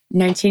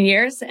 19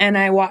 years. And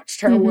I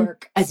watched her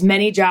work as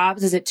many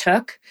jobs as it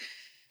took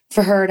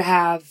for her to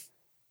have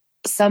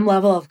some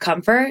level of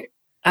comfort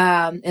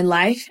in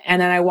life.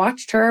 And then I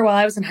watched her while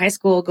I was in high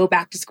school go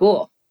back to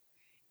school.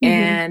 Mm-hmm.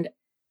 And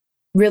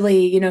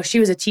really, you know, she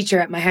was a teacher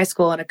at my high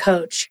school and a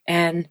coach.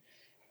 And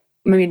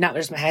I mean, not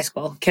just my high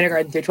school,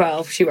 kindergarten through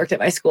 12. She worked at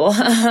my school.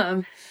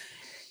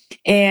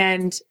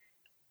 And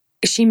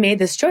she made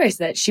this choice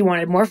that she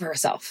wanted more for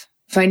herself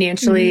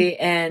financially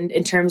and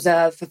in terms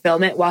of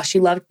fulfillment. While she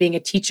loved being a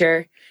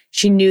teacher,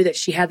 she knew that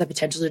she had the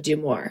potential to do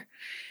more.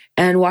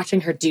 And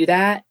watching her do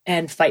that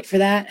and fight for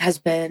that has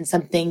been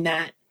something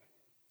that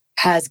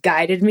has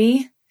guided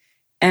me.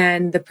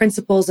 And the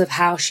principles of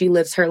how she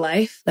lives her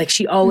life, like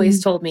she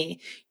always told me,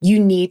 you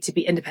need to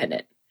be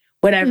independent.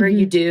 Whatever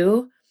you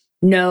do,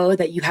 know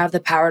that you have the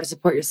power to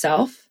support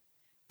yourself,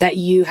 that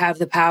you have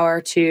the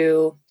power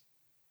to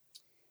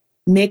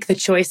make the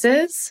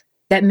choices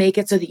that make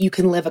it so that you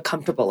can live a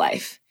comfortable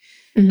life.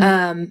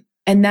 And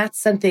that's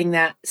something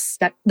that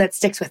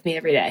sticks with me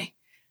every day.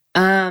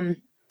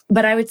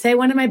 But I would say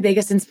one of my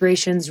biggest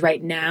inspirations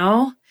right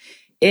now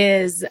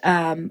is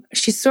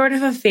she's sort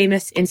of a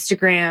famous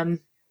Instagram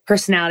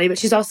personality, but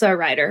she's also a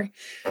writer.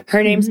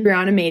 Her name's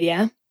Brianna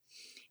Madia,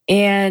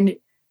 and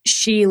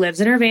she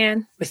lives in her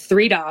van with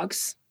 3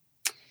 dogs.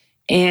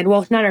 And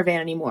well, not her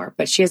van anymore,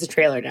 but she has a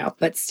trailer now,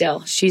 but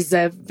still, she's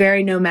a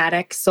very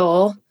nomadic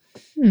soul.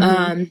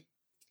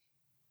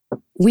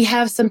 We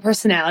have some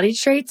personality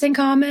traits in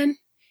common.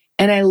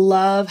 And I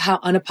love how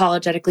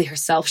unapologetically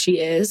herself she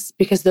is,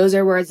 because those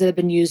are words that have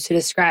been used to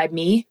describe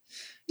me.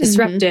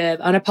 Disruptive,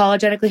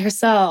 unapologetically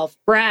herself,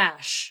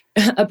 brash,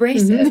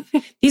 abrasive.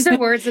 These are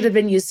words that have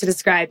been used to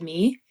describe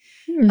me.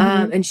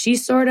 And she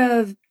sort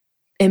of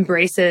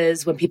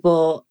embraces when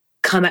people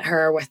come at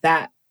her with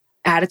that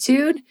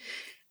attitude.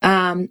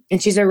 And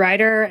she's a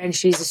writer and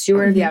she's a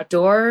steward of the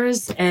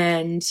outdoors,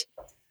 and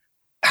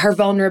her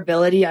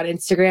vulnerability on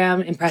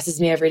Instagram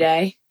impresses me every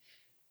day.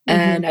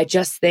 And I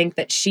just think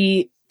that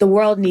the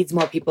world needs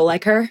more people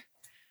like her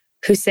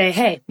who say,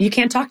 hey, you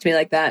can't talk to me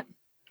like that.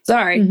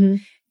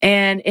 Sorry.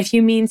 And if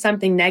you mean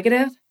something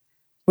negative,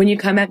 when you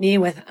come at me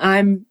with,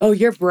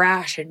 you're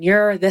brash and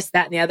you're this,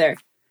 that, and the other,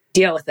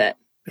 deal with it,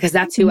 because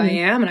that's who I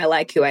am. And I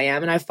like who I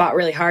am. And I fought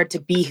really hard to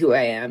be who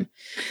I am.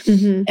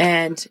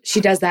 And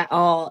she does that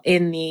all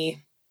in the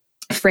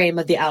frame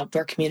of the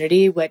outdoor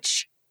community,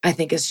 which I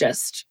think is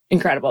just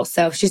incredible.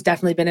 So she's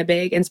definitely been a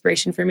big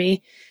inspiration for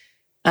me.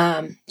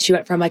 She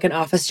went from like an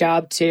office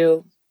job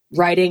to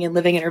writing and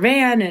living in her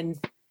van.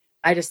 And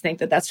I just think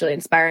that that's really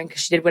inspiring,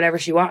 because she did whatever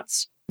she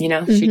wants. You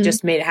know, she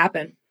just made it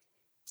happen.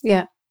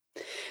 Yeah.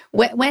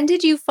 When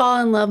did you fall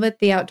in love with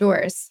the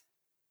outdoors?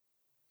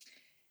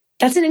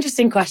 That's an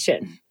interesting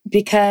question,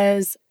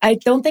 because I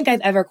don't think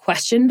I've ever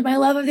questioned my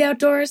love of the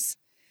outdoors.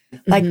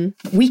 Like,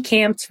 we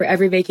camped for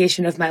every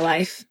vacation of my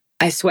life,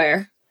 I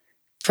swear,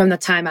 from the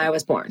time I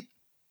was born.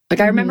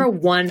 Like, I remember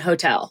one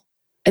hotel.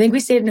 I think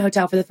we stayed in a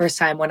hotel for the first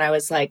time when I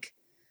was like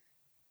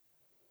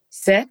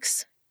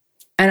 6.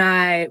 And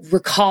I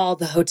recall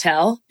the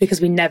hotel because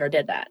we never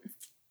did that.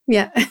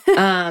 Yeah.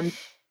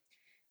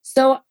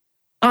 So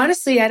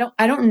honestly, I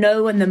don't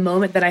know when the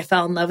moment that I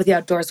fell in love with the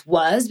outdoors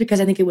was,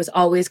 because I think it was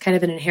always kind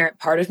of an inherent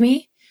part of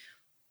me,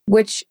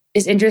 which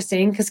is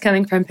interesting because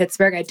coming from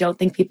Pittsburgh, I don't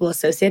think people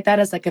associate that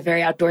as like a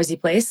very outdoorsy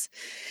place.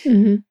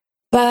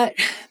 But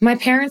my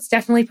parents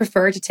definitely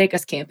preferred to take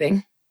us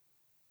camping.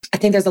 I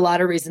think there's a lot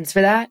of reasons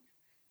for that.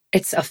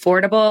 It's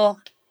affordable.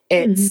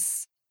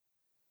 It's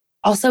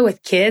also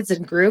with kids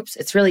and groups,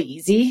 it's really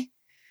easy.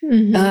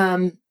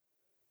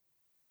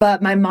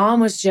 But my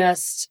mom was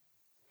just,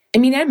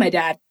 and my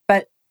dad,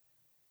 but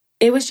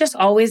it was just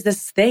always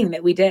this thing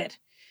that we did.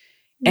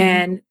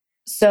 And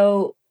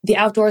so the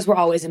outdoors were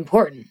always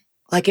important.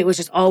 Like, it was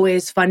just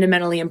always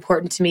fundamentally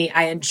important to me.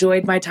 I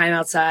enjoyed my time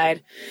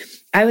outside.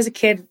 I was a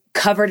kid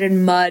covered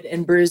in mud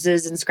and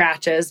bruises and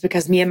scratches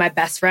because me and my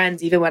best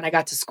friends, even when I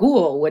got to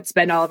school, would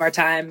spend all of our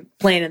time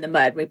playing in the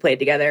mud. We played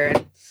together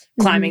and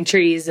climbing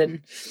trees.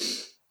 And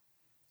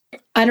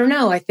I don't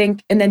know, I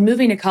think, and then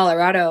moving to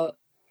Colorado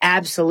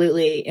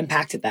absolutely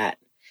impacted that.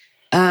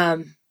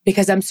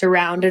 Because I'm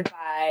surrounded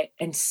by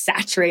and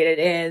saturated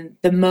in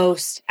the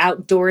most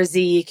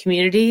outdoorsy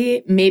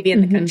community, maybe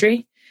in the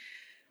country.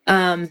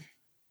 And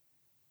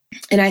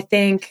I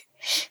think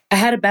I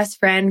had a best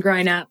friend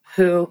growing up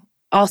who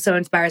also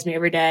inspires me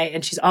every day.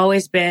 And she's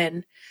always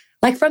been,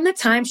 like, from the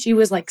time she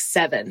was like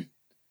 7.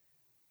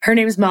 Her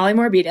name is Molly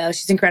Morbido.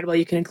 She's incredible.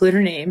 You can include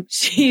her name.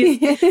 She's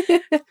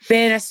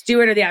been a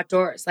steward of the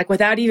outdoors, like,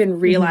 without even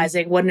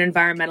realizing what an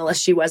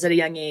environmentalist she was at a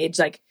young age.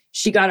 Like,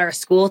 she got our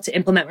school to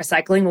implement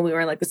recycling when we were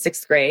in like the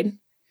 6th grade.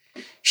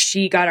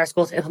 She got our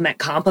school to implement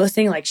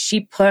composting. Like, she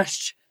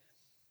pushed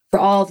for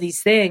all of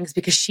these things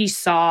because she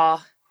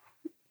saw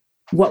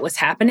what was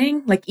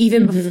happening. Like,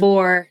 even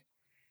before,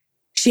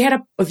 she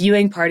had a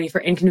viewing party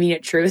for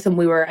Inconvenient Truth, and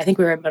I think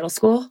we were in middle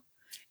school,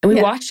 and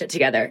we watched it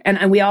together,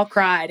 and we all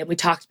cried, and we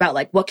talked about,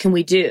 like, what can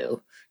we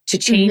do to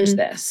change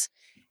this,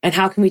 and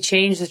how can we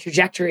change the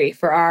trajectory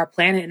for our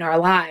planet and our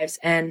lives.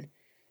 And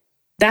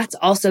that's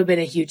also been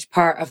a huge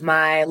part of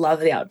my love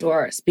of the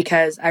outdoors,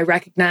 because I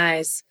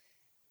recognize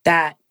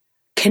that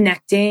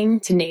connecting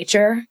to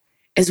nature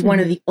is one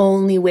of the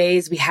only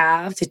ways we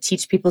have to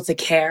teach people to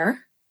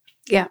care.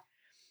 Yeah.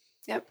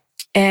 Yep.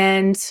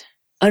 And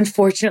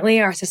unfortunately,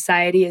 our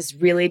society is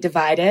really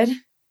divided,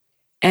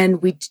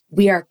 and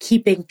we are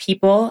keeping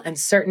people and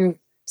certain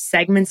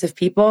segments of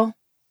people,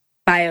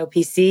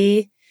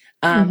 BIPOC.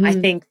 I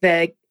think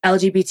the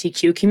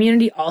LGBTQ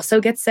community also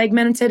gets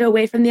segmented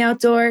away from the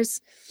outdoors.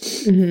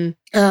 And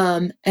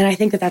I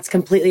think that that's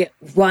completely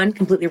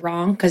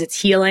wrong because it's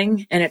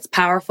healing and it's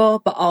powerful,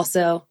 but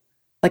also,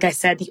 like I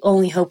said, the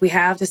only hope we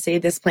have to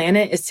save this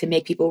planet is to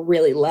make people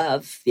really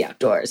love the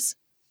outdoors.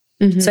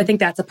 So I think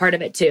that's a part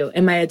of it too.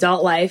 In my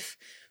adult life,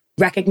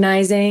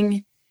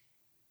 recognizing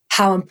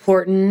how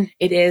important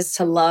it is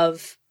to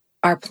love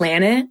our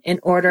planet in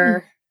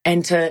order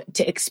and to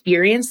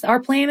experience our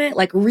planet,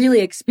 like really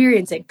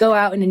experience it, go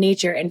out into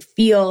nature and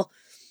feel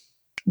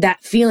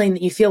that feeling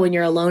that you feel when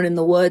you're alone in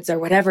the woods or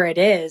whatever it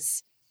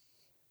is.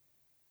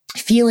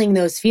 Feeling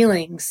those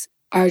feelings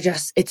are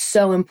just, it's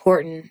so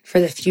important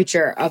for the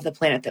future of the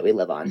planet that we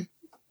live on.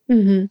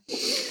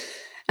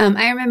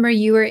 I remember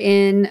you were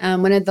in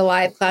one of the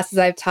live classes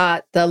I've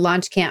taught, the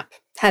Launch Camp,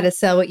 How to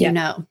Sell What You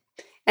Know.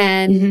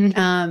 And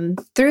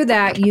through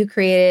that, you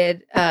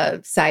created a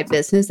side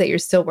business that you're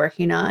still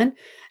working on.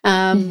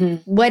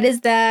 What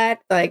is that?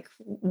 Like,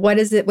 what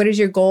is it? What is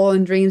your goal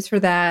and dreams for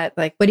that?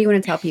 Like, what do you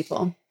want to tell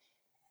people?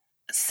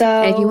 So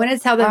and if you want to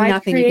tell them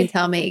nothing, you can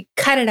tell me,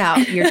 cut it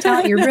out.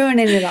 You're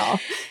ruining it all.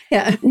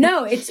 Yeah.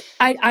 No,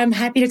 I'm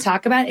happy to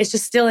talk about it. It's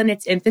just still in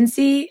its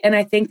infancy. And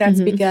I think that's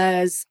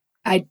because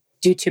I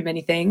do too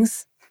many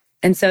things.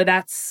 And so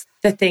that's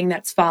the thing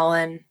that's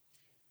fallen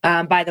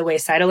by the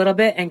wayside a little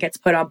bit and gets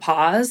put on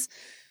pause.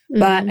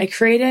 But I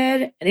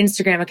created an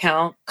Instagram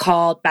account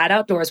called Bad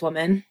Outdoors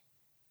Woman.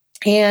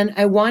 And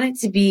I want it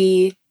to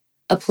be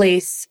a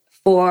place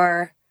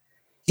for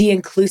the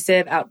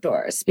inclusive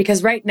outdoors,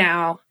 because right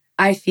now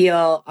I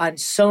feel on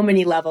so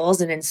many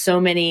levels and in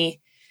so many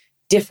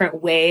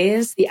different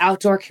ways, the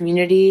outdoor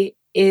community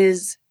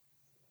is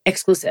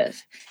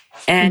exclusive,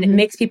 and it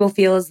makes people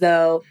feel as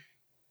though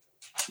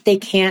they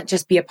can't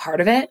just be a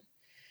part of it.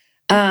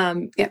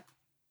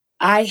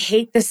 I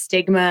hate the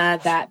stigma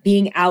that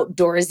being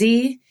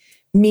outdoorsy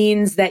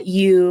means that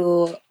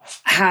you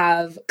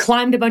have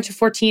climbed a bunch of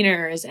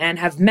 14ers and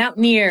have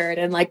mountaineered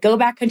and like go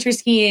backcountry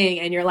skiing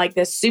and you're like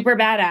this super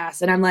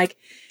badass. And I'm like,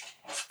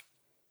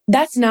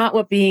 that's not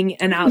what being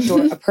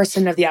a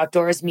person of the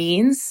outdoors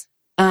means.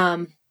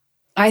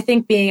 I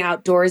think being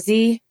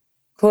outdoorsy,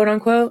 quote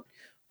unquote,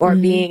 or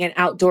being an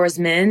outdoors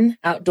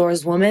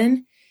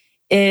woman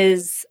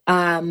is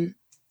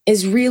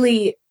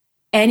really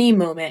any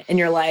moment in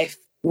your life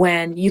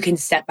when you can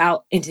step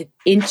out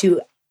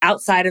into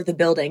outside of the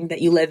building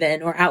that you live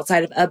in or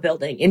outside of a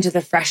building into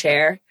the fresh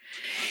air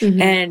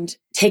and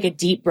take a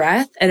deep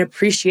breath and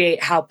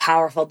appreciate how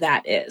powerful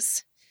that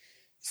is.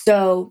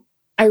 So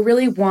I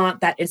really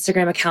want that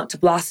Instagram account to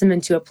blossom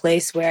into a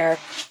place where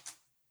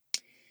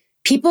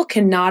people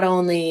can not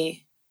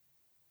only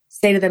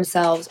say to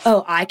themselves,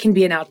 oh, I can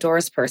be an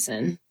outdoors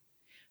person,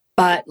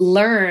 but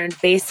learn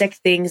basic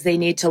things they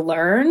need to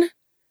learn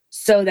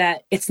so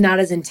that it's not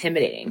as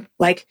intimidating.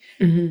 Like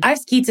I've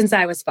skied since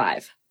I was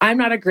 5. I'm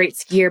not a great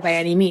skier by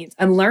any means.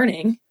 I'm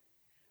learning,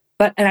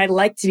 and I'd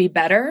like to be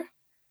better.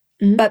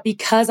 But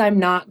because I'm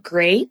not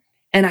great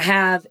and I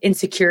have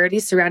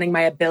insecurities surrounding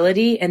my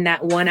ability in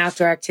that one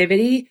outdoor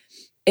activity,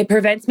 it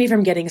prevents me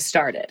from getting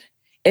started.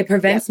 It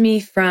prevents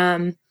me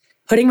from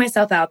putting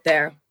myself out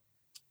there,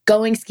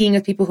 going skiing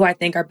with people who I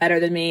think are better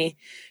than me,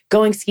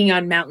 going skiing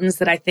on mountains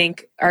that I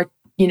think are,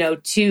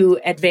 too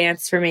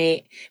advanced for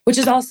me, which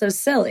is also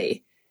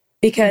silly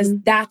because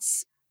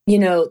that's,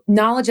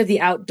 knowledge of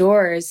the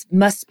outdoors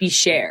must be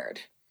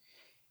shared.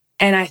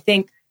 And I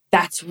think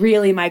that's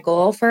really my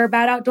goal for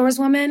Bad Outdoors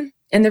Woman.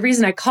 And the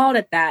reason I called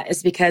it that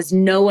is because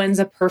no one's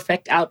a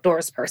perfect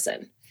outdoors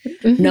person.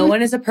 No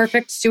one is a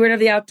perfect steward of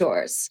the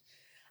outdoors.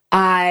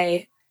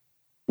 One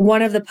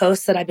of the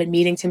posts that I've been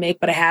meaning to make,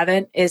 but I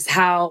haven't, is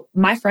how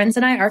my friends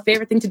and I, our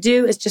favorite thing to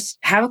do is just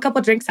have a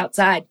couple drinks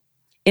outside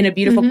in a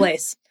beautiful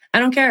place. I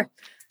don't care.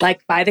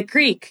 Like by the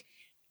creek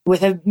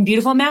with a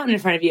beautiful mountain in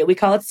front of you. We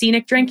call it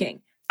scenic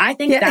drinking. I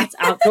think that's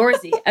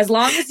outdoorsy. As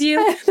long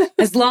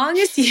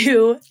as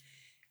you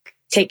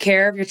take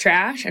care of your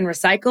trash and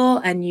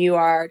recycle and you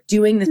are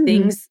doing the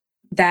things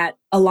that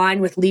align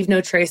with leave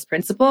no trace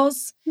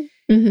principles,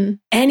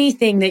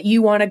 anything that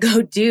you want to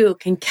go do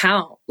can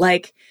count.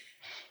 Like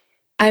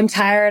I'm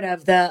tired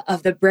of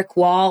the brick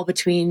wall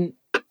between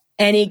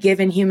any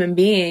given human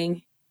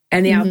being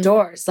and the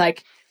outdoors.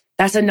 Like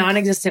that's a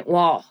non-existent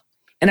wall.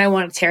 And I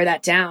want to tear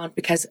that down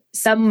because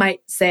some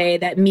might say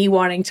that me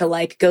wanting to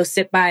like go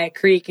sit by a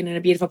creek and in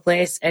a beautiful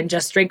place and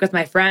just drink with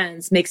my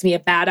friends makes me a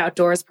bad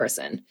outdoors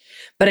person,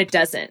 but it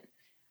doesn't.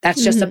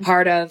 That's just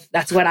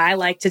that's what I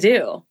like to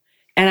do.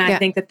 And I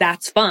think that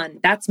that's fun.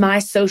 That's my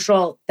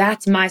social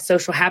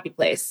happy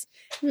place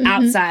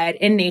outside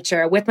in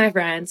nature with my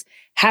friends,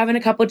 having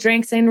a couple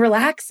drinks and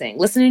relaxing,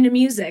 listening to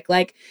music.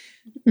 Like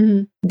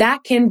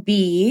that can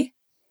be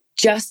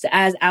just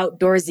as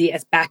outdoorsy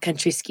as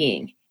backcountry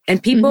skiing.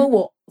 And people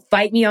will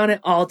fight me on it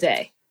all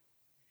day.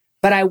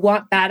 But I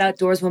want Bad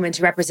Outdoors Woman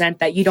to represent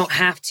that you don't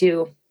have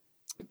to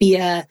be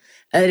an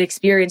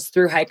experienced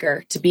thru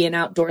hiker to be an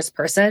outdoors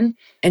person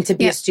and to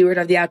be a steward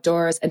of the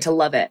outdoors and to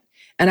love it.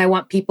 And I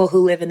want people who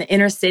live in the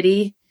inner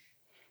city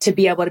to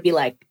be able to be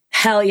like,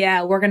 hell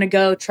yeah, we're going to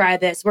go try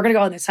this. We're going to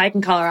go on this hike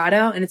in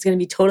Colorado and it's going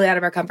to be totally out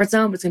of our comfort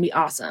zone, but it's going to be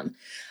awesome.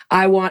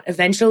 I want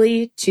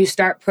eventually to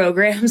start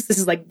programs. This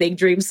is like big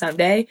dream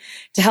someday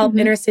to help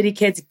inner city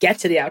kids get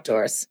to the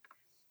outdoors,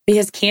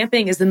 because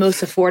camping is the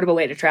most affordable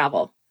way to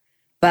travel.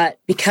 But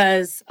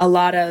because a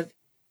lot of,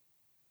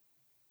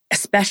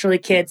 especially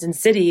kids in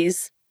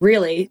cities,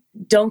 really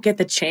don't get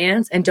the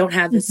chance and don't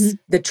have this,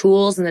 the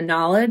tools and the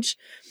knowledge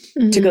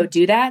to go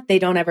do that, they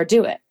don't ever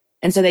do it.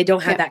 And so they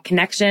don't have that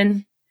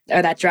connection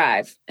or that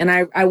drive. And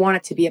I want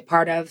it to be a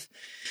part of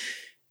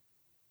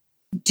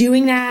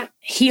doing that,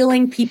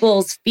 healing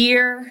people's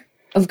fear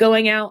of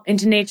going out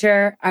into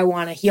nature. I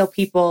want to heal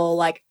people.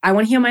 Like, I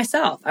want to heal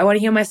myself. I want to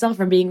heal myself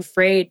from being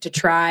afraid to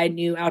try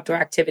new outdoor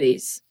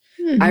activities.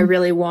 I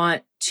really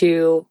want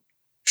to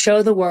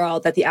show the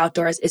world that the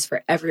outdoors is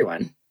for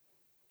everyone.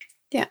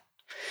 Yeah.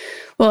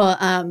 Well,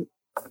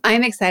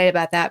 I'm excited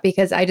about that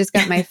because I just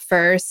got my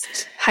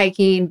first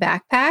hiking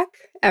backpack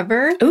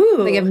ever. Ooh.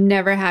 Like, I've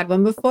never had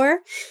one before.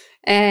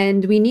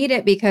 And we need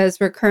it because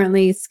we're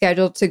currently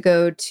scheduled to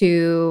go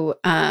to,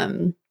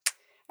 I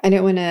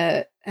don't want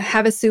to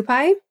have a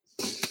Havasu.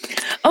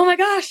 Oh my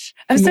gosh.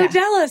 I'm so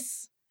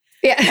jealous.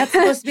 Yeah. That's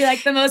supposed to be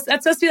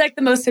like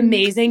the most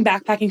amazing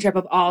backpacking trip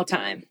of all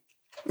time.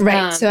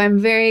 Right. So I'm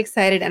very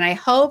excited, and I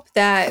hope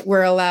that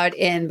we're allowed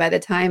in by the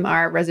time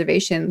our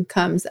reservation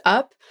comes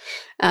up.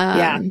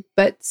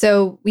 But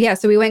so we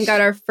went and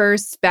got our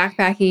first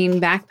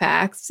backpacking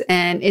backpacks,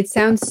 and it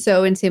sounds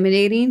so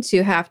intimidating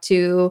to have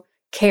to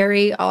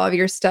carry all of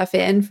your stuff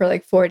in for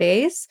like 4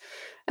 days,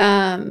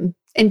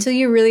 until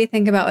you really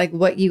think about like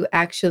what you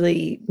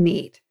actually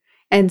need.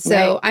 And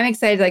so I'm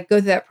excited to like go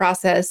through that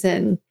process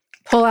and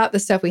pull out the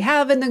stuff we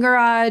have in the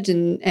garage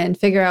and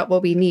figure out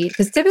what we need.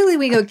 Because typically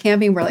we go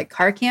camping, we're like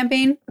car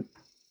camping.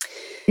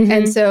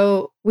 And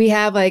so we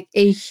have like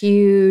a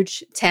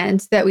huge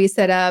tent that we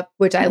set up,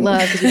 which I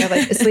love because we have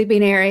like a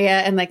sleeping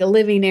area and like a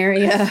living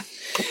area.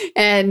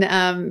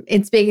 And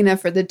it's big enough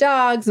for the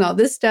dogs and all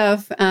this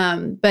stuff.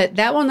 But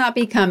that will not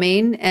be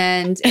coming.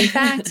 And in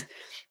fact,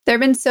 there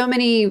have been so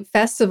many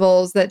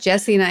festivals that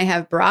Jesse and I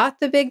have brought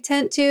the big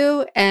tent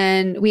to,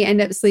 and we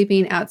end up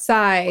sleeping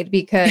outside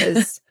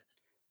because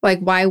like,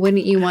 why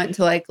wouldn't you want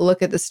to like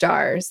look at the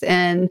stars?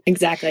 And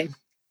exactly.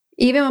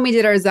 Even when we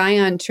did our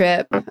Zion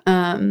trip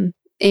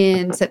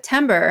in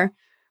September,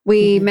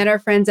 we met our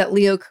friends at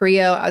Leo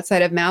Carrillo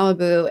outside of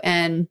Malibu,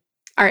 and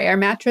our air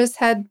mattress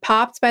had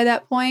popped by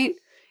that point,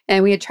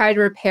 and we had tried to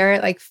repair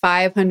it like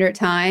 500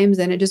 times,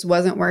 and it just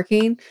wasn't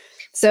working.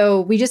 So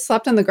we just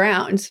slept on the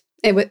ground,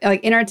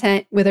 like in our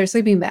tent with our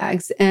sleeping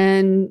bags,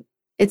 and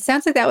it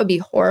sounds like that would be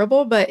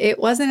horrible, but it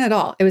wasn't at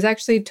all. It was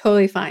actually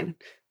totally fine.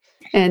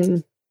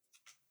 And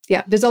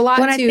yeah, there's a lot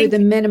to the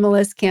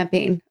minimalist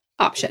camping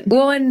option.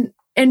 Well,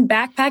 and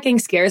backpacking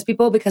scares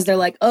people because they're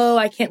like, oh,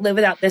 I can't live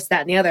without this,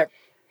 that, and the other.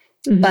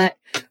 But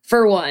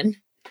for one,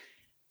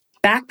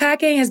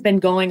 backpacking has been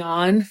going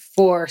on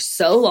for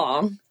so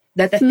long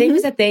that the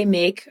things that they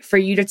make for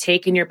you to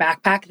take in your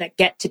backpack that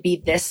get to be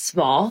this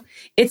small,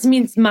 it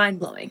means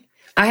mind-blowing.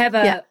 I have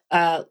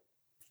a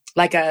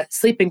like a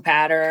sleeping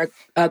pad or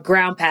a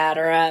ground pad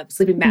or a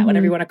sleeping mat,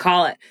 whatever you want to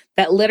call it,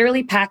 that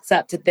literally packs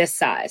up to this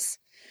size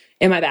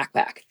in my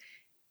backpack.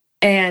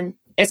 And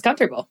it's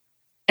comfortable.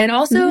 And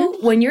also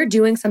when you're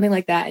doing something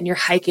like that and you're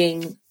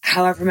hiking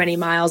however many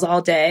miles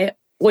all day,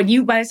 by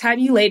the time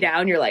you lay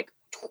down, you're like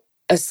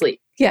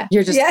asleep. Yeah.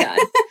 You're just done.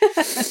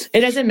 It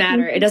doesn't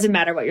matter. It doesn't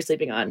matter what you're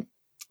sleeping on.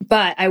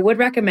 But I would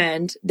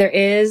recommend, there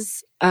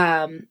is,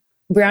 Brianna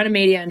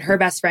Madia and her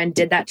best friend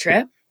did that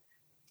trip,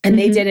 and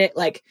they did it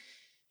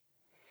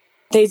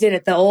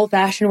the old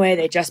fashioned way.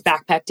 They just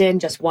backpacked in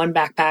just one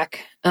backpack,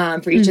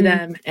 for each of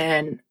them.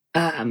 And,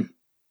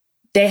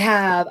 they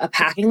have a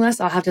packing list.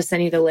 I'll have to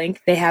send you the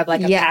link. They have like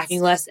a packing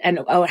list and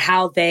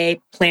how they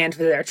planned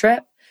for their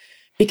trip,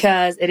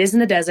 because it is in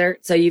the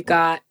desert. So you've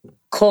got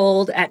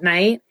cold at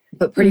night,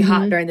 but pretty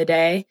hot during the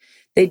day.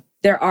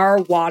 There are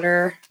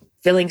water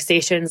filling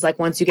stations, like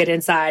once you get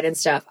inside and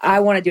stuff. I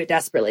want to do it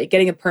desperately.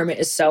 Getting a permit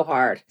is so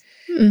hard.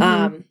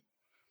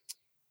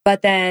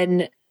 But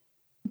then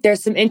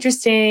there's some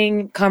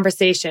interesting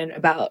conversation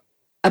about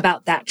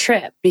that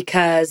trip,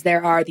 because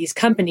there are these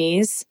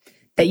companies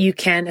that you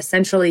can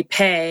essentially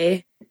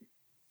pay,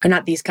 or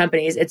not these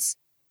companies.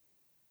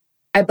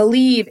 I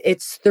believe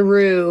it's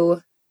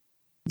through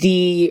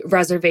the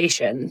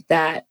reservation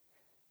that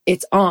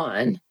it's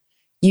on.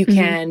 You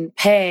can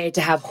pay to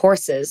have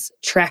horses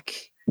trek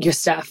your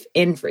stuff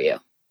in for you.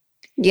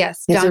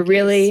 Yes. They're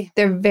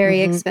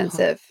very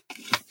expensive.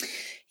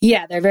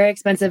 Yeah, they're very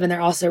expensive, and they're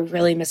also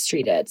really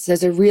mistreated. So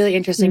there's a really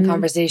interesting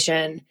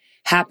conversation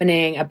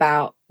happening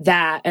about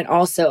that, and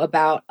also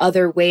about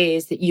other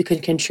ways that you can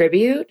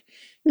contribute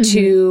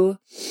to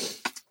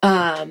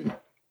I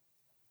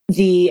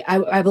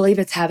believe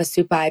it's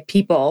Havasupai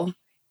people,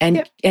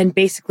 and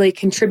basically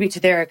contribute to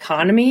their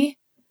economy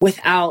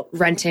without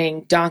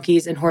renting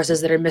donkeys and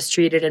horses that are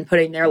mistreated and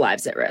putting their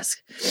lives at risk.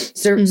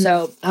 So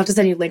I'll have to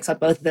send you links on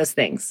both of those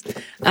things.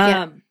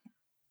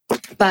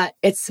 But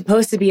it's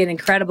supposed to be an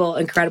incredible,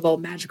 incredible,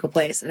 magical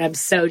place. And I'm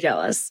so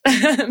jealous.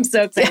 I'm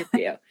so excited for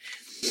you.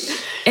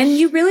 And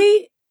you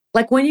really,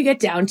 like when you get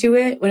down to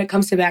it, when it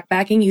comes to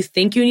backpacking, you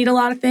think you need a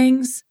lot of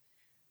things.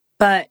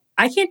 But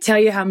I can't tell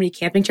you how many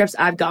camping trips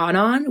I've gone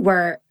on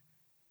where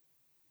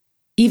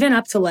even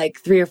up to like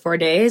 3 or 4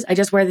 days, I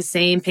just wear the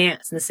same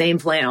pants and the same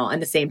flannel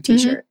and the same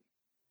t-shirt.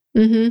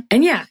 And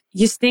yeah,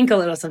 you stink a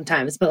little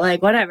sometimes, but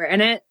like whatever.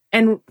 And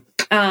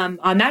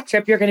on that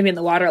trip, you're going to be in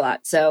the water a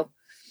lot. So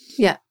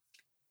yeah.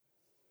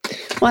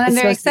 Well, I'm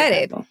very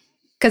excited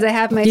because I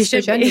have my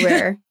Switch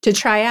underwear to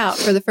try out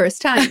for the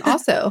first time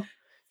also.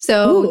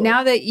 So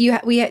now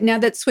that now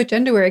that Switch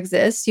underwear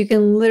exists, you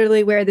can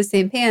literally wear the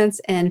same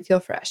pants and feel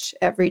fresh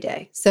every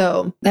day.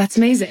 So that's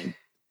amazing.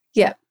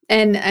 Yeah.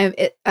 And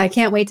I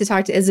can't wait to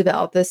talk to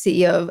Isabel, the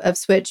CEO of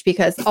Switch,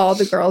 because all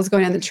the girls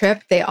going on the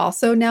trip, they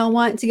also now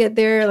want to get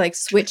their like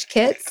Switch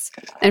kits.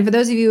 And for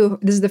those of you,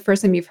 this is the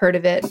first time you've heard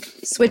of it,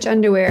 Switch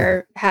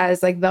underwear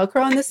has like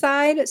Velcro on the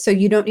side. So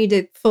you don't need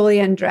to fully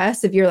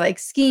undress if you're like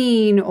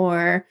skiing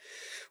or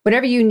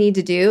whatever you need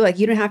to do. Like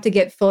you don't have to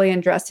get fully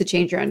undressed to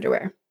change your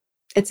underwear.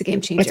 It's a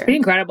game changer. It's pretty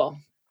incredible.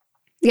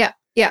 Yeah.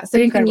 Yeah. So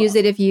you can use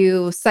it if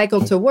you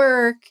cycle to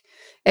work,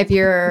 if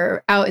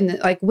you're out in the,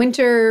 like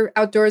winter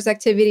outdoors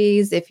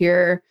activities, if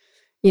you're,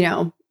 you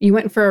know, you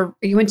went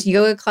to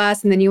yoga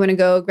class and then you want to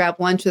go grab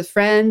lunch with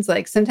friends,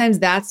 like sometimes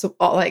that's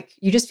all like,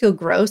 you just feel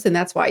gross and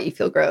that's why you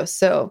feel gross.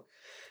 So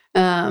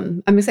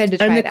I'm excited to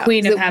try it out. I'm the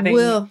queen of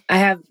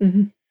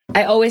having,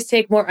 I always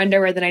take more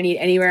underwear than I need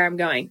anywhere I'm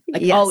going.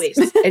 Like always.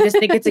 I just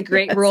think it's a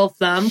great rule of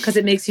thumb because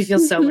it makes you feel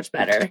so much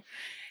better.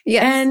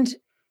 Yeah. And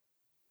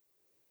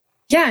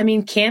yeah, I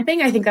mean,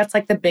 camping, I think that's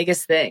like the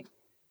biggest thing.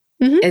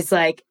 It's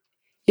like,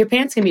 your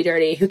pants can be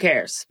dirty. Who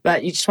cares?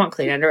 But you just want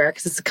clean underwear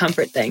because it's a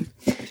comfort thing.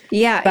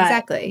 Yeah,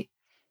 exactly.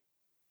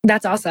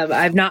 That's awesome.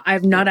 I've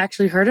not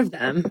actually heard of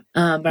them,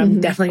 but I'm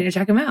definitely going to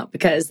check them out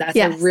because that's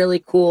a really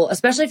cool,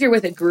 especially if you're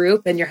with a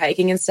group and you're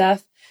hiking and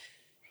stuff.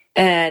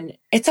 And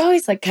it's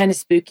always like kind of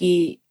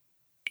spooky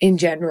in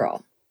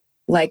general,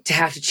 like to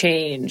have to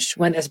change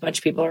when there's a bunch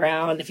of people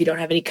around if you don't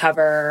have any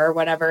cover or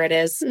whatever it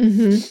is.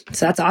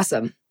 So that's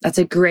awesome. That's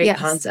a great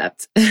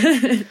concept.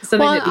 Something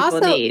that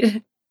people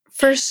need.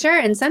 For sure.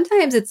 And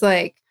sometimes it's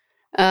like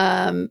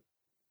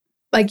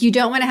you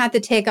don't want to have to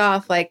take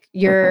off like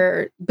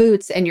your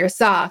boots and your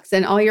socks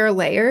and all your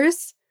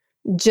layers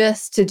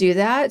just to do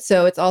that.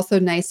 So it's also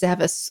nice to have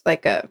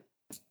the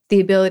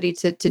ability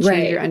to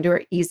change your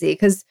underwear easy.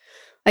 Because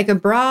like a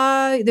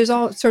bra, there's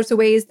all sorts of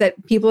ways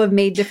that people have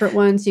made different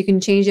ones. You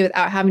can change it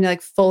without having to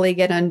like fully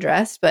get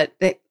undressed. But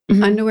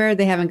underwear,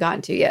 they haven't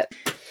gotten to yet.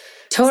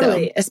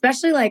 Totally. So.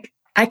 Especially like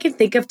I can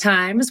think of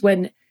times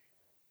when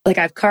like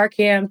I've car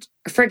camped.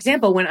 For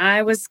example, when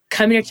I was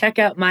coming to check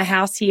out my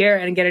house here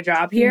and get a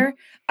job here,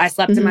 I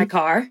slept in my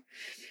car.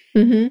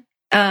 And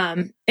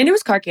it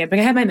was car camping.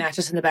 I had my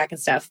mattress in the back and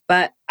stuff.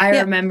 But I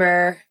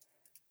remember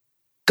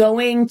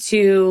going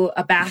to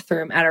a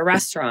bathroom at a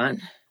restaurant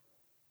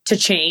to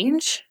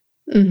change.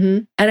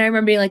 And I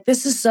remember being like,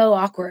 this is so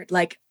awkward.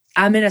 Like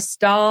I'm in a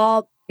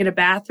stall in a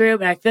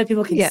bathroom and I feel like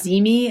people can see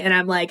me. And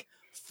I'm like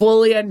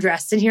fully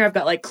undressed in here. I've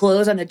got like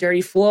clothes on the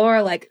dirty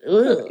floor. Like,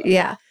 ugh.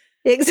 Yeah.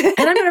 Exactly.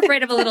 And I'm not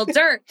afraid of a little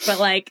dirt, but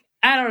like,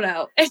 I don't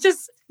know. It's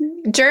just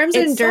germs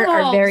and dirt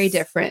are very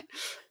different.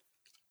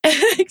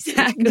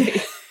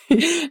 Exactly.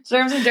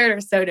 Germs and dirt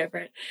are so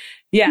different.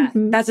 Yeah.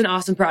 That's an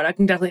awesome product.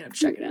 I'm definitely going to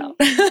check it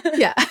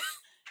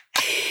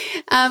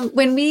out.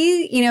 When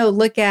we,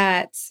 look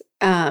at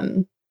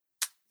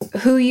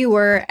who you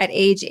were at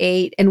age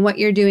 8 and what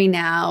you're doing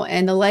now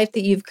and the life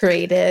that you've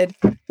created,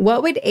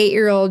 what would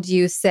 8-year-old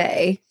you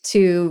say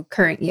to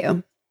current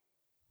you?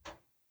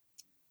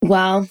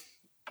 Well,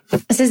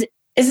 this is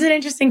an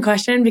interesting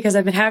question because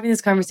I've been having this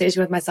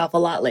conversation with myself a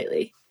lot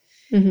lately.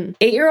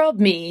 8-year-old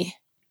me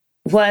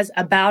was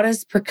about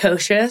as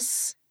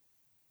precocious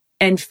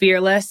and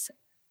fearless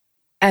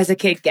as a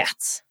kid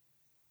gets.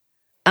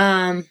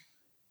 And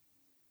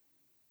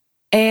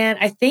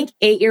I think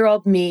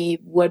 8-year-old me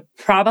would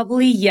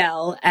probably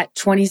yell at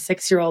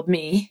 26-year-old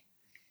me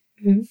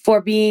for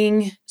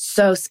being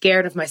so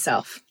scared of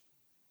myself,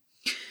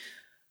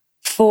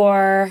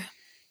 for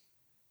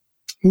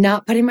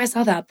not putting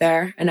myself out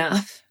there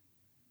enough,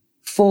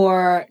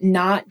 for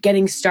not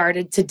getting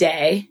started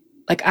today.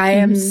 Like I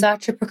am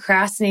such a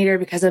procrastinator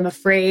because I'm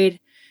afraid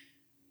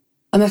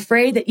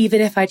that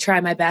even if I try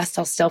my best,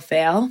 I'll still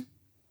fail.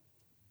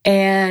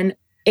 And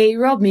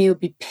 8-year-old me would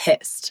be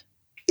pissed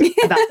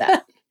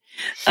about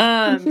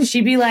that.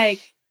 She'd be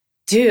like,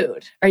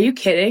 dude, are you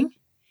kidding?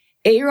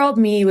 8-year-old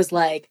me was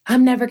like,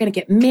 I'm never going to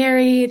get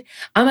married.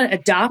 I'm going to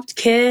adopt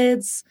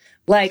kids.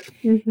 Like,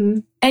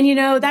 and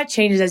that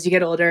changes as you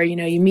get older.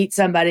 You meet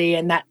somebody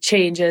and that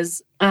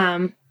changes.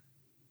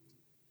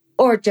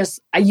 Or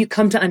just you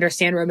come to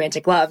understand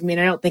romantic love. I mean,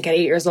 I don't think at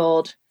 8 years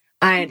old,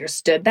 I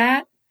understood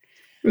that.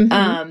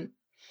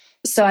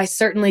 So I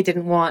certainly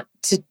didn't want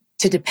to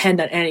depend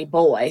on any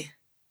boy,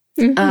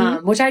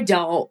 which I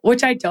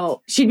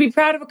don't. She'd be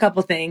proud of a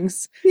couple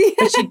things,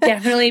 but she'd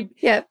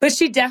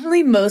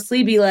definitely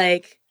mostly be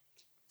like,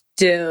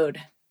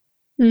 dude,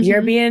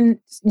 you're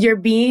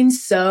being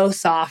so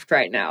soft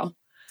right now.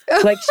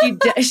 Like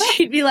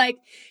she'd be like,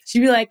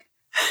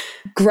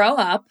 grow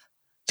up,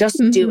 just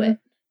do it.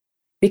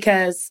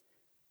 Because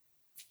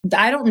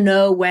I don't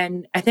know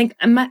when, I think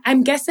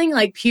I'm guessing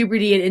like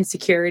puberty and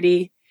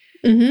insecurity,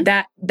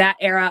 that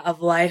era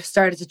of life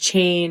started to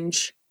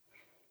change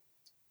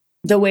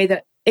the way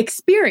that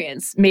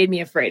experience made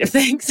me afraid of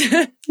things.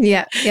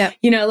 Yeah.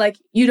 You know, like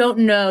you don't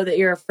know that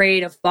you're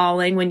afraid of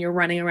falling when you're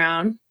running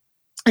around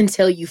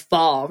until you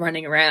fall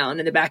running around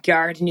in the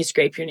backyard and you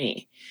scrape your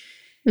knee.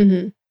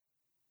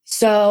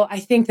 So I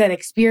think that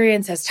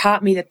experience has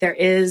taught me that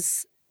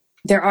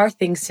there are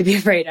things to be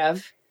afraid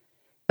of.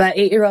 But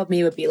 8-year-old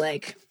me would be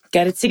like,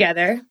 get it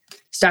together.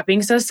 Stop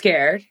being so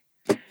scared.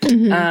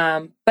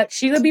 But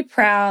she would be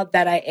proud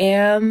that I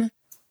am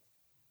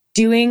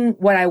doing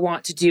what I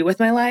want to do with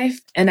my life.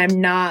 And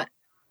I'm not,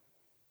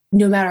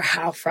 no matter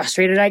how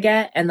frustrated I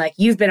get. And like,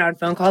 you've been on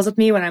phone calls with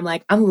me when I'm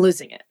like, I'm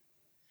losing it.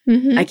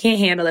 I can't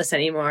handle this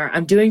anymore.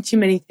 I'm doing too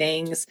many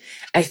things.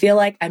 I feel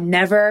like I'm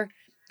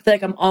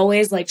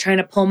always like trying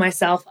to pull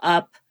myself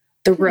up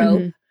the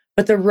rope,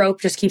 but the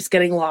rope just keeps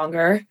getting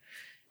longer.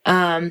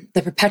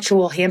 The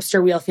perpetual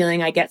hamster wheel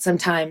feeling I get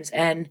sometimes.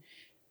 And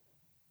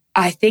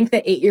I think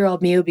that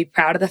 8-year-old me would be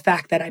proud of the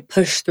fact that I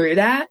pushed through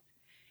that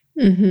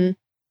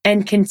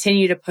and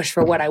continue to push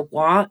for what I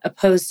want,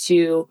 opposed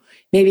to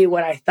maybe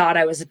what I thought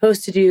I was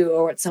supposed to do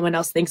or what someone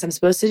else thinks I'm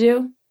supposed to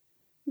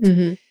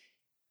do.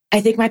 I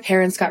think my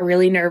parents got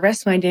really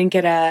nervous when I didn't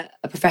get a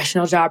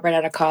professional job right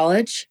out of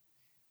college.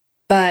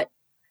 But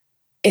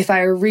if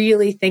I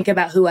really think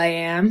about who I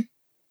am,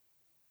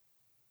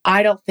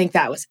 I don't think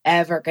that was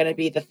ever going to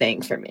be the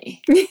thing for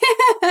me.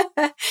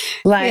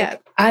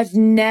 I've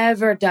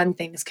never done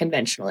things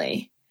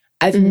conventionally.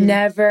 I've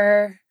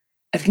never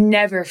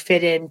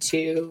fit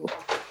into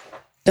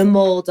the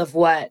mold of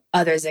what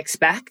others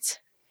expect.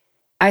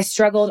 I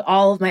struggled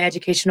all of my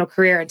educational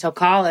career until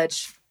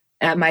college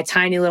at my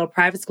tiny little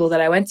private school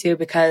that I went to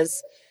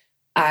because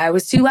I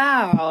was too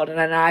loud and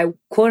I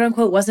quote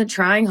unquote wasn't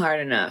trying hard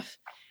enough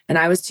and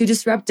I was too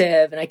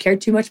disruptive and I cared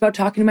too much about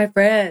talking to my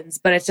friends.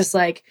 But it's just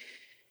like,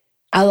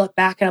 I look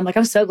back and I'm like,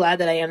 I'm so glad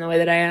that I am the way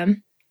that I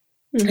am.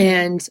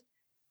 And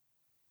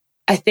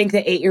I think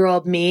the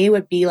 8-year-old me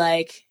would be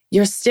like,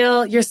 you're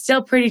still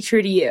pretty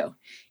true to you.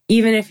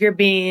 Even if you're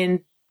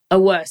being a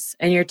wuss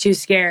and you're too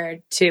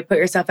scared to put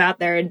yourself out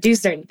there and do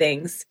certain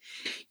things,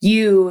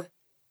 you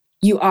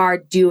are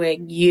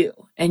doing you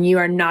and you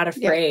are not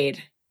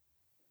afraid.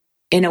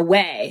 In a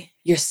way,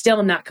 you're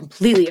still not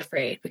completely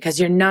afraid because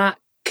you're not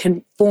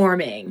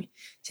conforming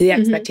to the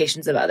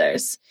expectations of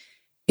others.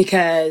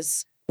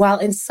 Because while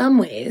in some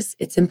ways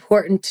it's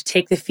important to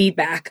take the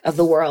feedback of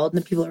the world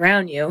and the people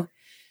around you,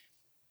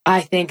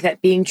 I think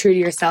that being true to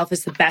yourself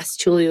is the best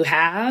tool you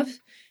have,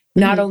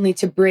 not only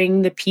to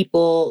bring the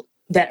people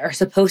that are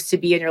supposed to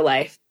be in your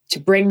life, to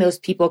bring those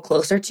people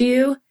closer to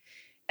you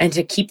and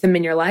to keep them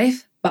in your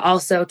life, but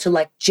also to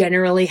like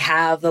generally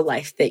have the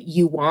life that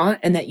you want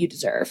and that you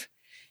deserve.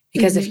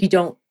 Because if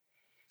you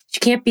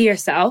can't be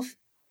yourself,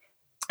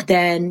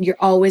 then you're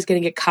always going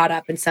to get caught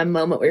up in some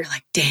moment where you're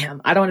like,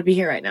 damn, I don't want to be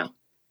here right now.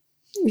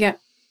 Yeah.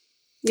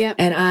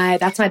 And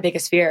that's my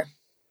biggest fear.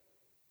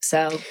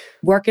 So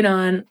working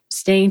on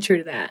staying true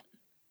to that.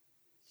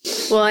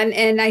 Well,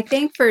 and I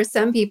think for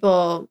some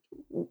people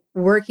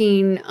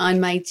working on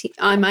my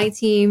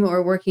team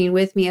or working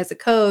with me as a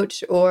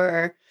coach,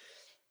 or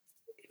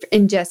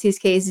in Jesse's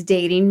case,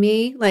 dating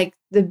me, like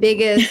the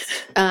biggest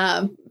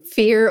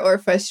fear or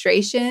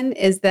frustration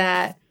is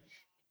that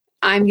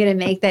I'm going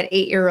to make that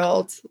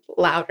 8-year-old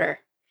louder.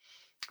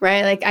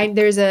 Right. Like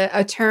there's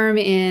a term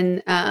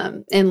in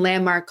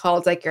Landmark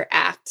called like your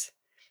act,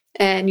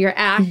 and your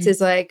act is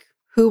like,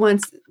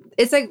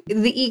 it's like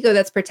the ego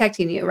that's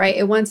protecting you, right?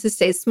 It wants to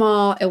stay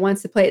small. It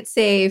wants to play it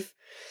safe.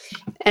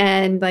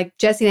 And like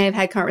Jesse and I have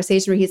had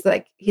conversation where he's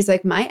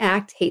like, my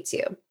act hates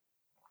you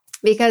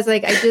because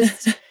like, I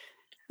just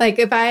like,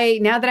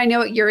 now that I know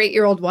what your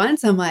 8-year-old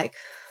wants, I'm like,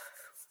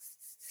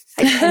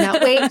 I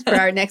cannot wait for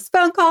our next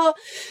phone call.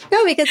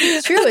 No, because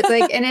it's true. It's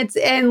like,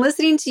 and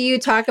listening to you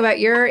talk about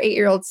your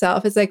 8-year-old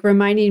self is like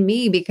reminding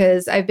me,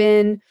 because I've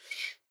been,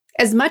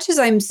 as much as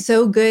I'm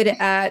so good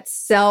at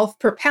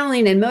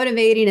self-propelling and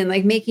motivating and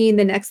like making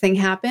the next thing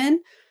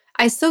happen,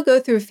 I still go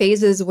through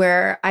phases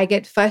where I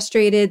get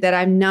frustrated that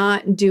I'm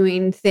not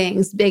doing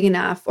things big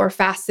enough or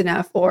fast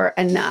enough or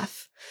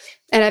enough.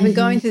 And I've been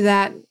going through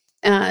that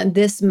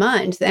this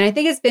month. And I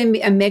think it's been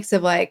a mix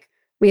of like,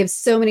 we have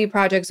so many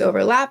projects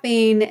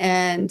overlapping,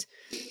 and,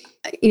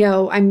 you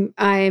know,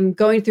 I'm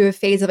going through a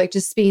phase of like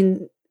just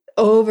being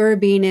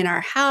in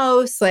our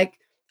house, like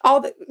all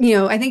the, you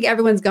know, I think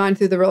everyone's gone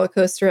through the roller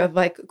coaster of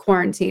like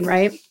quarantine,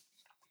 right?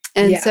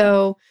 And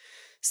so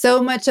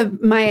much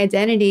of my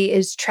identity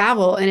is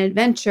travel and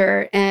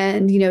adventure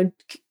and, you know,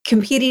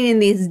 competing in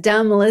these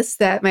dumb lists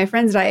that my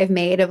friends and I have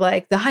made of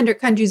like the 100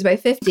 countries by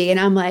 50. And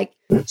I'm like,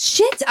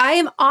 shit, I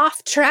am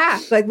off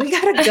track. Like, we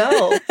got to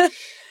go.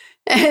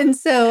 And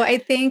so I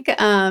think,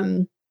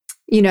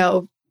 you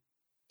know,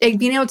 like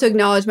being able to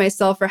acknowledge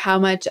myself for how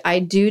much I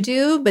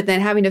do, but then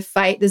having to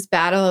fight this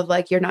battle of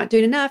like, you're not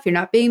doing enough. You're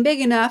not being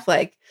big enough.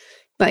 Like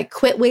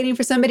quit waiting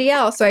for somebody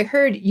else. So I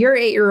heard your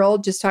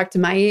 8-year-old just talked to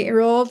my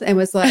 8-year-old and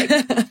was like,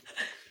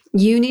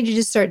 you need to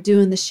just start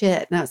doing the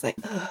shit. And I was like,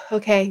 oh,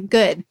 okay,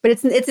 good. But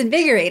it's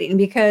invigorating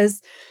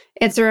because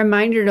it's a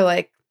reminder to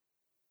like,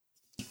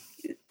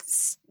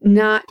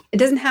 it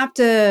doesn't have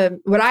to,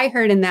 what I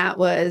heard in that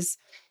was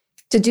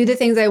to do the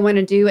things I want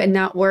to do and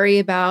not worry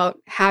about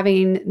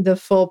having the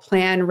full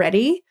plan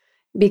ready,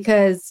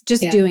 because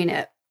just doing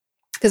it.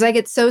 Because I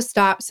get so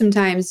stopped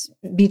sometimes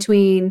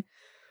between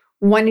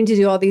wanting to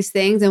do all these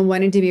things and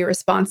wanting to be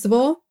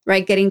responsible,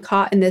 right? Getting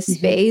caught in this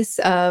space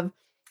of,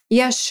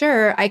 yeah,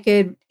 sure, I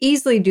could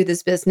easily do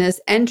this business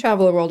and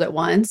travel the world at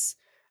once,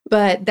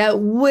 but that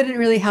wouldn't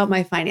really help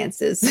my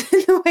finances in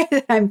the way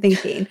that I'm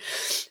thinking.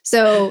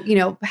 So, you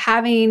know,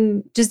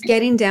 just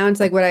getting down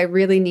to like what I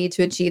really need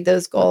to achieve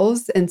those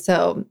goals. And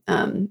so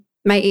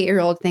my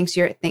 8-year-old thinks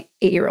you're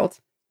 8-year-old.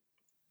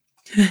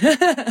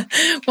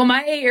 Well,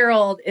 my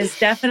 8-year-old is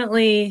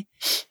definitely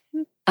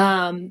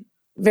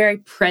very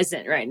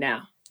present right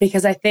now,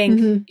 because I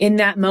think in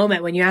that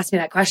moment when you asked me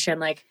that question,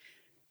 like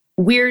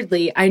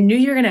weirdly, I knew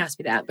you were going to ask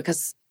me that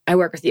because I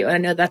work with you and I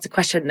know that's a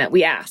question that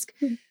we ask.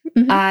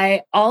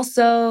 I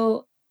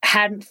also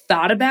hadn't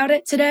thought about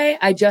it today.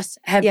 I just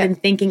have been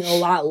thinking a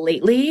lot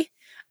lately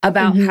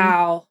about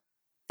how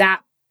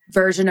that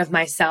version of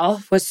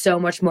myself was so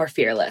much more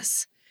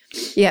fearless.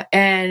 Yeah.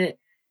 And,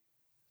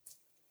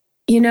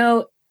 you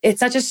know, it's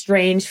such a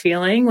strange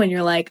feeling when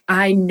you're like,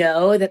 I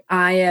know that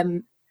I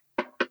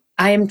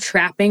am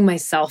trapping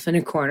myself in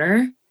a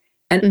corner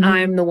and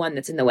I'm the one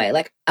that's in the way.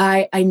 Like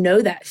I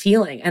know that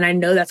feeling and I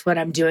know that's what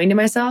I'm doing to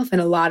myself in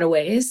a lot of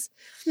ways.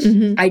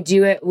 I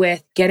do it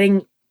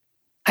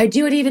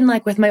even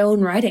like with my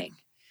own writing.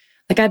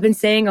 Like I've been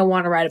saying I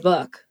want to write a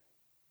book,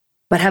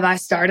 but have I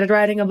started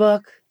writing a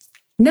book?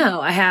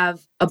 No, I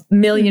have a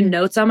million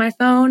notes on my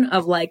phone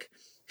of like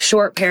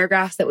short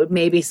paragraphs that would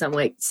maybe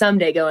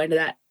someday go into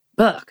that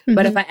book.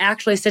 But if I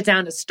actually sit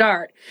down to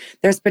start,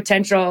 there's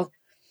potential.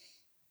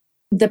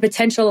 The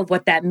potential of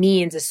what that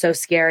means is so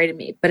scary to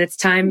me, but it's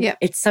time.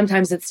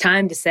 Sometimes it's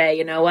time to say,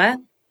 you know what?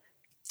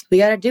 We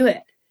got to do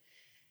it.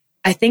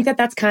 I think that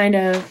that's kind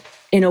of,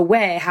 in a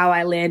way, how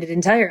I landed in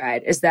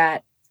Telluride, is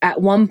that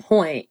at one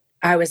point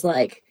I was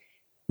like,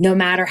 no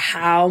matter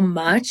how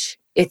much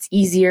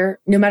easier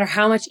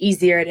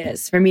it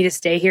is for me to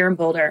stay here in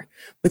Boulder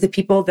with the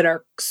people that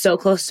are so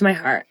close to my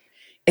heart,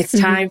 it's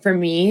time for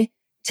me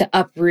to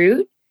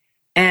uproot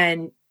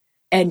and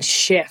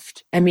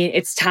shift. I mean,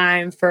 it's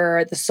time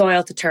for the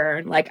soil to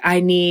turn. Like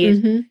I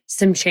need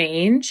some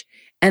change.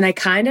 And I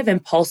kind of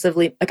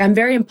impulsively, like I'm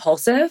very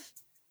impulsive.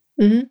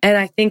 And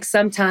I think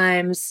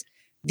sometimes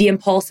the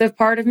impulsive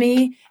part of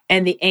me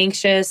and the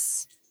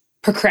anxious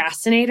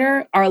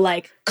procrastinator are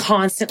like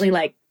constantly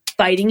like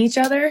fighting each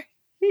other.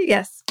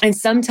 Yes. And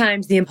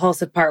sometimes the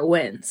impulsive part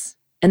wins.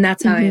 And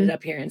that's how I ended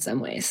up here in some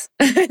ways.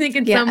 I think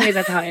in some ways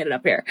that's how I ended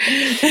up here.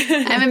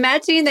 I'm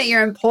imagining that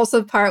your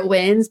impulsive part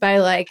wins by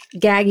like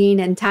gagging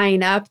and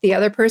tying up the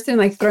other person,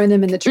 like throwing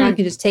them in the trunk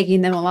and just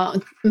taking them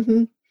along.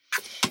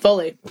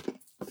 Fully.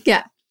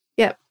 Yeah.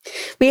 Yep.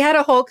 We had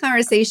a whole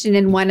conversation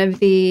in one of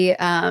the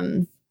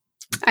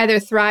either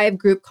Thrive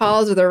group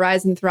calls or the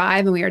Rise and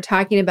Thrive. And we were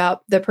talking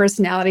about the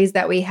personalities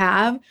that we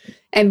have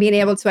and being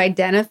able to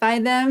identify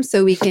them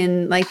so we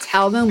can like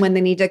tell them when they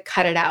need to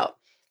cut it out.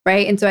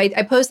 Right. And so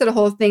I posted a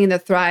whole thing in the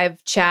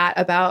Thrive chat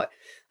about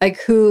like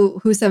who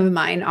some of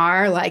mine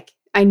are. Like,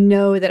 I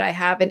know that I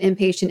have an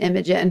impatient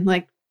Imogen.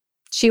 Like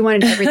she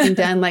wanted everything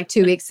done like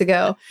 2 weeks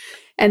ago.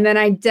 And then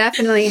I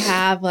definitely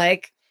have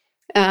like,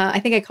 I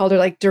think I called her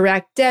like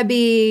Direct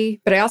Debbie,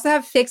 but I also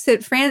have Fix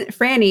It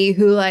Franny,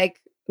 who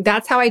like,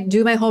 that's how I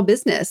do my whole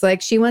business.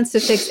 Like she wants to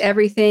fix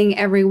everything,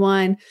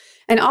 everyone.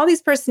 And all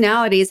these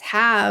personalities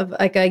have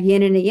like a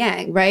yin and a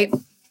yang, right?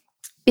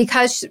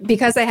 Because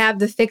I have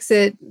the Fix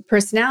It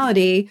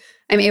personality,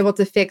 I'm able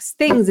to fix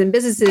things and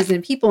businesses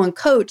and people and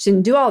coach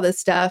and do all this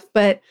stuff.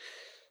 But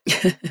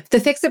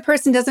the Fix It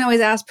person doesn't always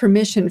ask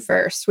permission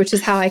first, which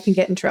is how I can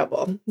get in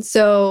trouble.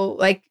 So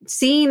like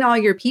seeing all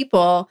your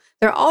people,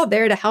 they're all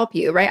there to help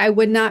you, right? I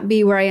would not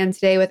be where I am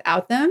today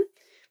without them.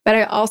 But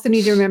I also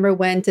need to remember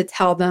when to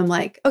tell them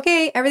like,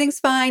 okay, everything's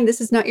fine.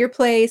 This is not your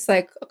place.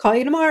 Like, I'll call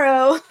you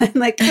tomorrow and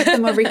like put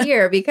them over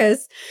here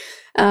because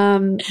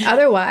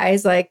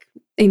otherwise, like,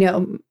 you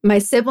know, my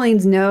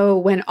siblings know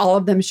when all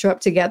of them show up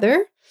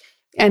together.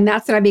 And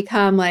that's when I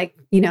become like,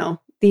 you know,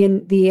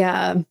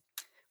 the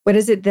what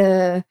is it?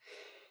 The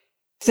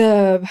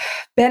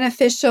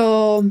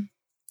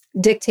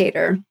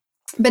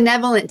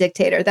benevolent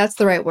dictator. That's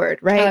the right word,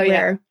 right? Oh, yeah.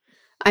 Where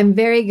I'm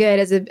very good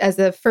as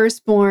a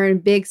firstborn,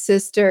 big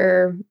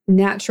sister,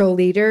 natural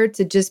leader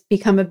to just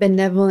become a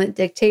benevolent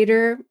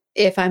dictator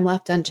if I'm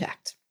left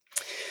unchecked.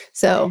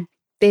 So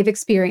they've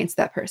experienced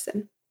that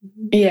person.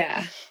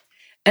 Yeah.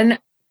 And,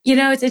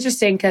 it's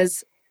interesting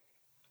because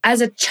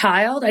as a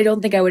child, I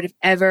don't think I would have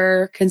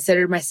ever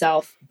considered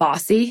myself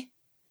bossy.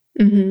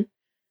 Mm-hmm.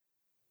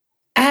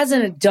 As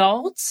an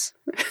adult,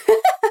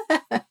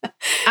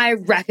 I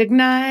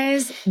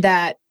recognize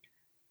that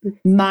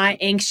my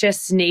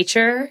anxious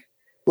nature,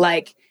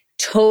 like,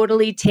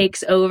 totally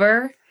takes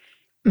over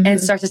and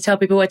starts to tell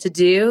people what to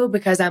do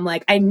because I'm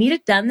like, I need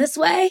it done this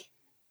way.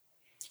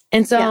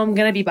 And so I'm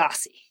going to be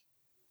bossy.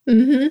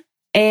 Mm-hmm.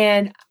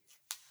 And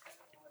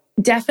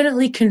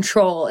definitely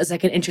control is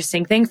like an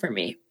interesting thing for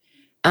me.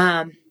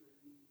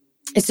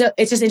 It's just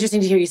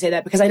interesting to hear you say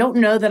that because I don't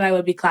know that I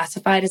would be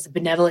classified as a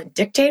benevolent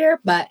dictator,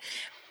 but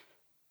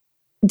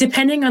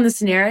depending on the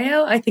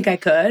scenario, I think I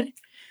could.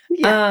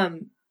 Yeah.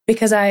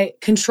 Because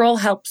control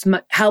helps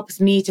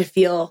me to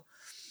feel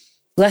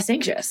less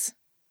anxious.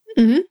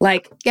 Mm-hmm.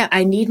 Like,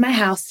 I need my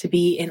house to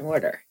be in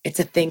order. It's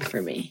a thing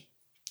for me.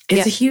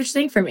 It's a huge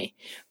thing for me.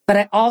 But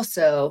I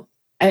also,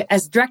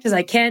 as direct as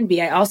I can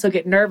be, I also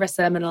get nervous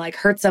that I'm going to like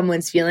hurt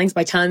someone's feelings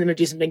by telling them to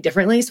do something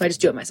differently. So I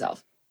just do it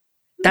myself.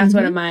 That's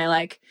what I'm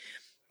like,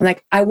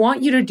 I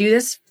want you to do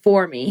this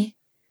for me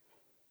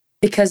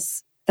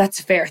because that's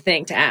a fair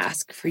thing to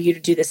ask for you to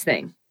do this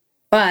thing.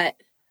 But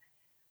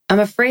I'm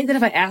afraid that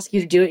if I ask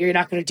you to do it, you're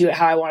not going to do it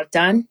how I want it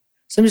done.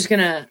 So I'm just going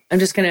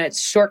to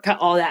shortcut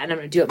all that and I'm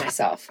going to do it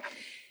myself.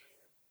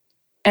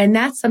 And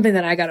that's something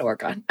that I got to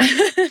work on.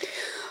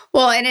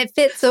 Well, and it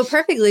fits so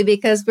perfectly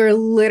because we're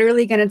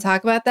literally going to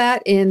talk about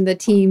that in the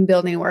team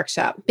building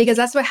workshop, because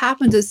that's what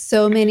happens with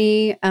so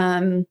many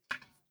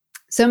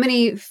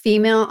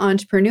female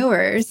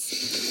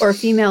entrepreneurs or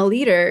female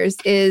leaders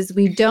is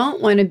we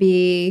don't want to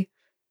be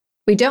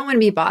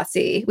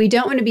bossy. We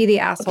don't want to be the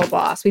asshole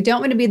boss. We don't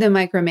want to be the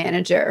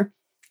micromanager.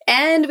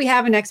 And we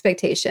have an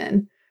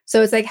expectation.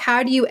 So it's like,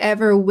 how do you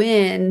ever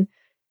win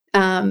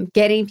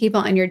getting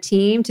people on your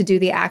team to do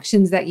the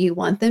actions that you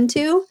want them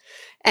to?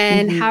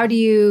 And how do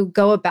you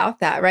go about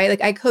that, right?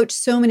 Like I coach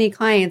so many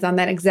clients on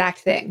that exact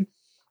thing.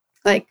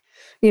 Like,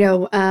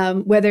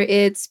 whether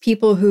it's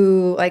people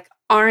who like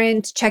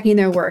aren't checking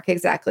their work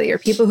exactly, or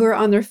people who are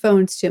on their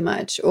phones too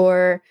much,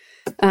 or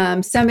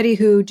somebody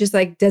who just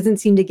like doesn't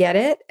seem to get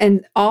it.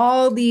 And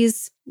all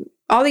these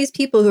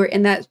people who are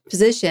in that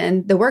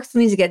position, the work still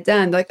needs to get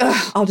done. They're like,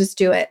 oh, I'll just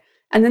do it.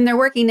 And then they're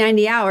working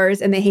 90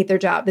 hours and they hate their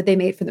job that they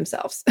made for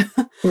themselves.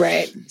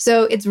 Right.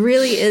 So it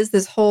really is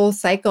this whole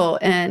cycle.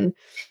 And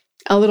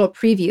a little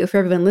preview for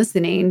everyone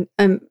listening.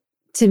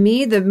 To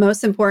me, the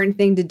most important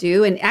thing to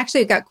do, and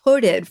actually it got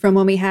quoted from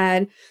when we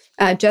had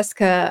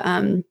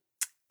Jessica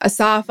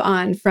Asaf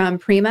on from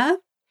Prima.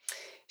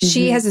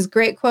 She has this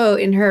great quote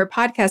in her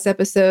podcast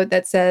episode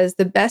that says,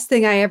 the best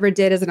thing I ever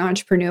did as an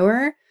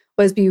entrepreneur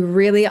was be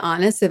really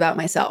honest about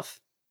myself.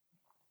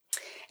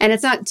 And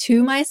it's not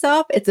to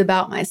myself, it's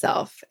about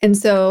myself. And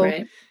so,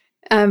 right.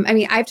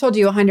 I've told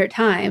you 100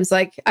 times,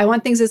 like, I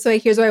want things this way.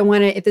 Here's what I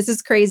want it. If this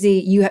is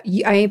crazy,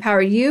 I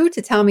empower you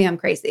to tell me I'm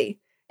crazy.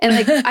 And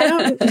like, I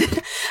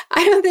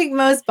don't think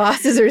most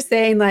bosses are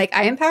saying like,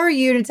 I empower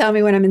you to tell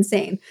me when I'm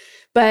insane.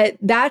 But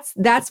that's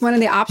one of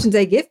the options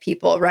I give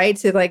people, right?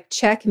 To like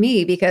check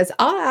me, because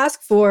I'll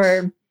ask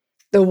for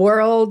the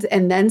world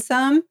and then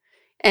some.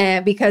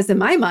 And because in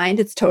my mind,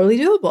 it's totally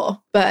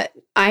doable. But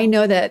I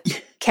know that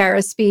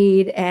Kara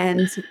speed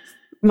and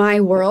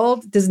my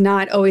world does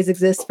not always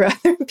exist for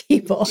other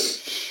people.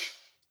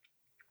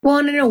 Well,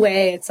 and in a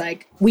way, it's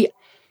like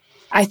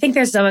I think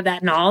there's some of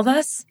that in all of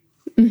us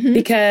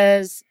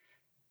because,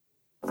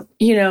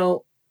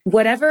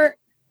 whatever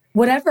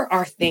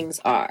our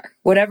things are,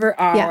 whatever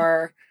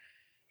our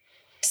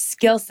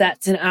skill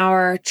sets and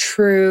our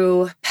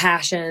true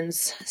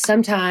passions,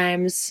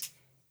 sometimes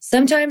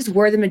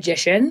we're the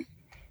magician.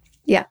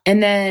 Yeah.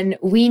 And then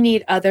we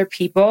need other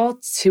people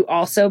to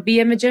also be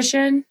a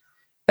magician,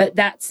 but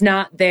that's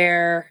not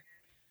where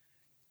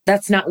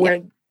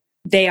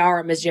they are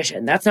a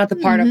magician. That's not the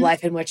part of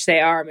life in which they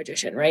are a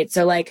magician, right?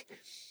 So like,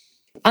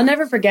 I'll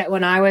never forget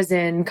when I was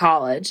in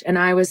college and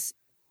I was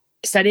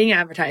studying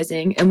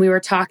advertising and we were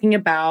talking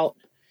about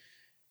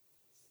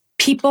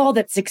people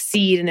that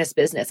succeed in this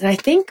business. And I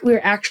think we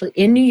were actually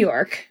in New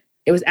York.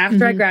 It was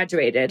after I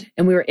graduated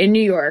and we were in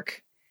New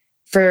York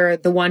for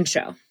the One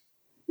Show.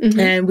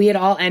 And we had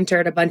all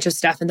entered a bunch of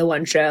stuff in the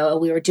One Show.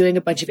 We were doing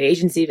a bunch of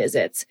agency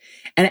visits.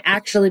 And I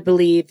actually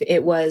believe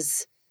it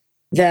was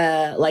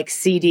the like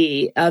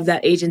CD of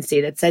that agency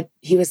that said,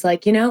 he was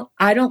like,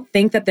 I don't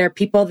think that there are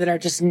people that are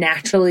just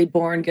naturally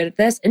born good at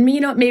this. And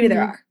maybe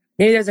there are.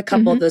 Maybe there's a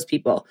couple of those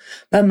people.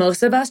 But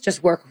most of us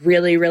just work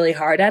really, really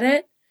hard at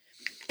it.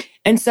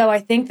 And so I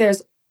think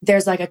there's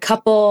like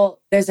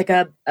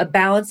a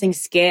balancing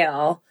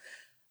scale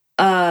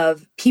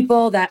of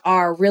people that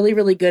are really,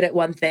 really good at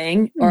one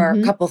thing or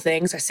a couple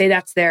things, or say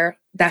that's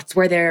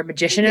where they're a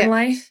magician in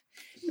life.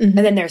 And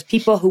then there's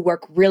people who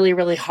work really,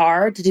 really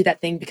hard to do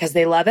that thing because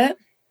they love it.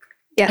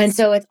 Yes. And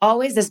so it's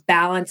always this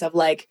balance of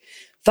like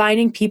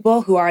finding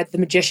people who are the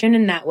magician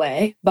in that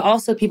way, but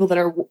also people that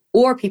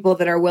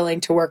are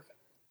willing to work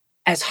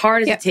as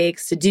hard as it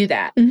takes to do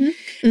that.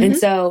 And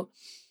so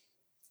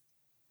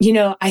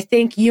I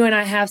think you and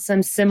I have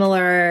some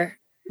similar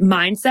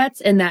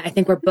mindsets in that I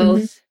think we're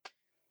both,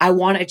 I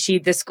want to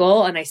achieve this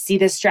goal and I see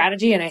this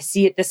strategy and I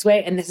see it this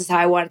way and this is how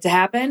I want it to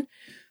happen.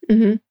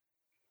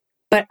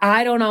 But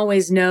I don't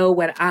always know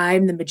when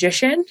I'm the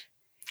magician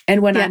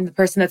and when I'm the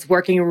person that's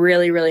working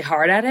really, really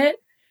hard at it.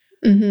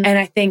 And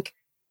I think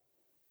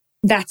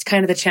that's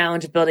kind of the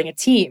challenge of building a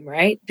team,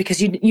 right?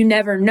 Because you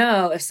never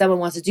know if someone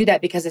wants to do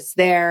that because it's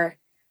their,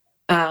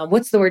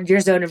 what's the word? Your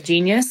zone of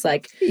genius.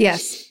 Like,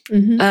 yes.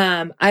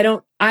 I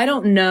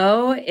don't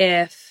know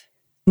if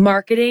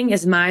marketing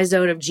is my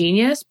zone of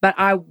genius, but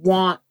I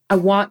want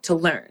to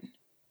learn,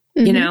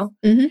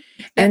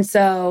 And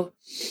so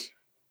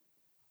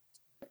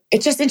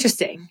it's just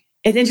interesting.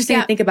 It's interesting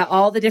to think about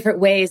all the different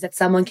ways that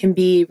someone can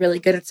be really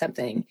good at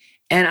something.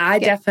 And I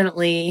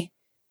definitely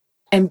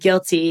am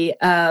guilty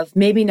of,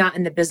 maybe not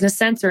in the business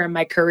sense or in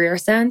my career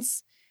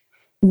sense,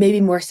 maybe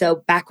more so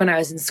back when I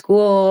was in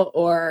school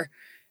or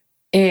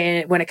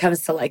when it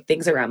comes to like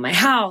things around my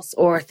house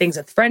or things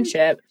with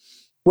friendship,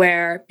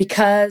 where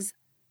because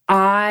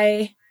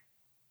I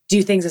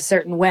do things a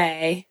certain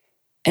way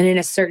and in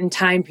a certain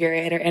time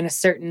period or in a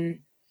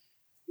certain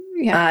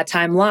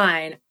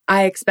timeline,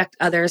 I expect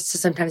others to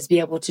sometimes be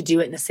able to do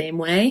it in the same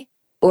way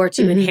or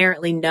to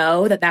inherently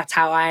know that that's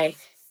how I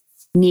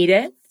need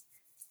it.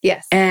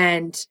 Yes.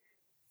 And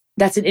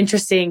that's an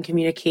interesting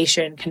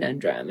communication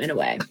conundrum in a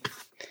way.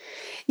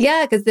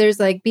 Yeah, because there's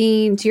like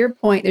to your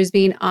point, there's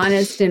being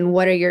honest in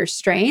what are your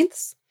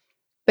strengths,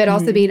 but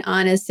also being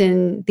honest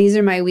in these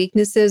are my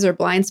weaknesses or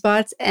blind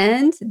spots,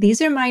 and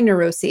these are my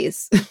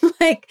neuroses.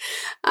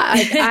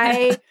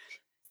 I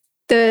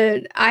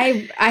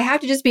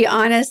have to just be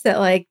honest that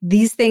like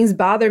these things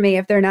bother me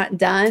if they're not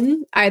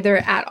done either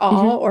at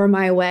all or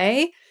my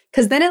way.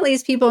 Because then at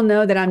least people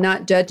know that I'm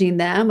not judging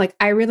them. Like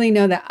I really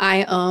know that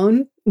I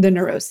own the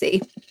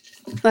neurosis.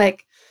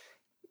 Like,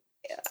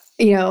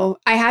 I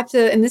have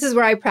to, and this is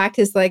where I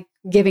practice like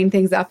giving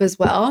things up as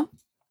well.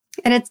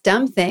 And it's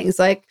dumb things.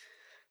 Like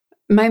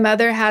my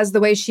mother has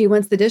the way she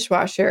wants the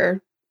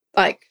dishwasher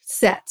like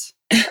set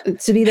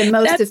to be the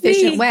most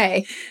efficient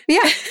way.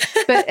 Yeah.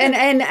 But,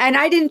 and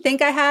I didn't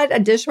think I had a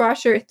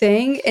dishwasher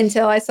thing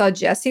until I saw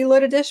Jesse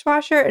load a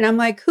dishwasher. And I'm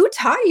like, who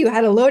taught you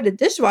how to load a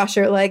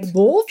dishwasher? Like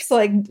wolves?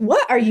 Like,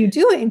 what are you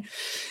doing?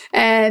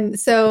 And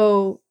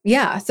so,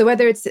 so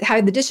whether it's how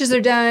the dishes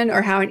are done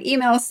or how an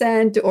email is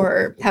sent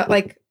or how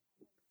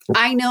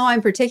I know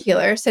I'm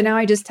particular. So now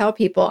I just tell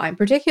people I'm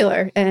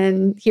particular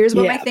and here's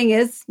what my thing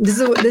is. This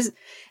is what this,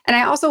 and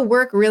I also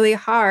work really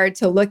hard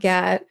to look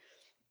at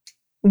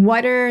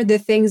what are the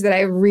things that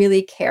I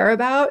really care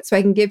about so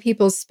I can give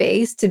people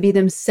space to be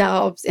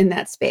themselves in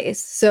that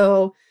space.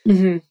 So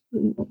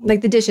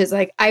like the dishes,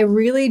 like I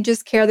really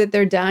just care that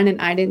they're done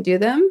and I didn't do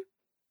them.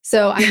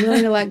 So I'm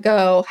willing to let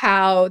go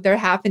how they're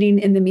happening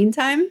in the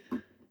meantime.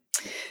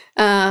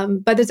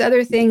 But there's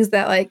other things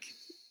that like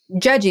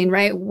judging,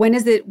 right? When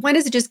is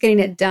it just getting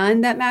it done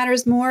that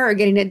matters more or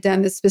getting it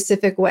done the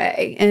specific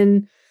way?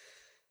 And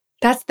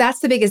that's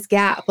the biggest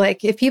gap.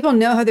 Like if people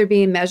know how they're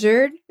being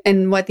measured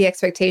and what the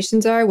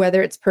expectations are,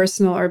 whether it's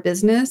personal or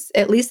business,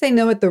 at least they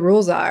know what the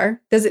rules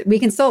are. We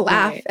can still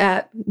laugh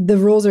at the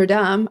rules are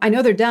dumb. I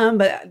know they're dumb,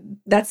 but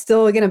that's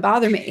still going to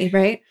bother me,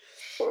 right?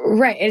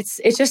 Right. It's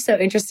just so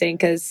interesting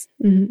because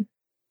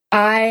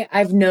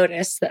I've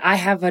noticed that I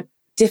have a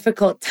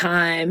difficult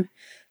time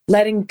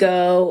letting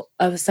go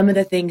of some of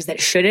the things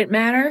that shouldn't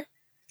matter.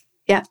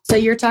 Yeah. So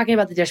you're talking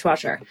about the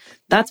dishwasher.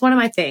 That's one of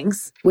my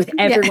things with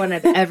everyone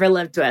I've ever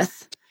lived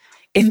with.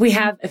 If we've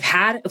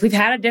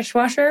had a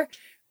dishwasher,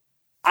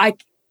 I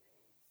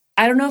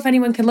don't know if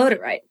anyone can load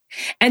it right.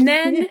 And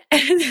then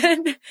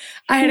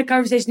I had a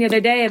conversation the other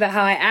day about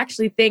how I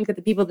actually think that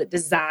the people that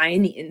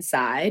design the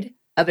inside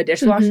of a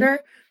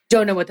dishwasher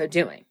don't know what they're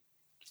doing.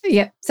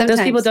 Yeah. Sometimes.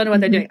 Those people don't know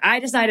what they're doing. I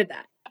decided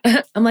that.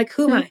 I'm like,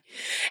 who am I?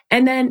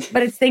 And then,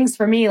 but it's things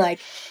for me, like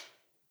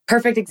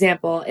perfect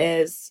example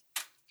is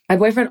my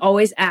boyfriend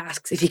always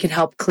asks if he can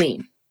help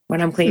clean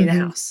when I'm cleaning the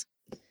house.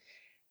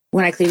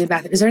 When I clean the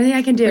bathroom, is there anything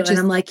I can do? And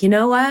I'm like, you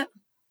know what?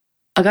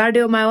 I got to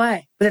do it my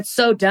way. But it's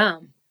so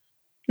dumb.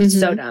 It's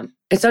so dumb.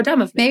 It's so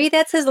dumb of me. Maybe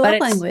that's his love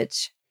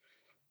language.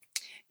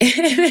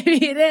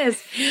 Maybe it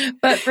is.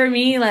 But for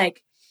me,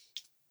 like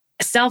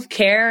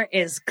self-care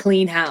is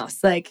clean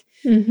house. Like,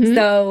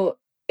 so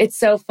it's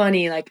so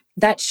funny. Like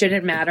that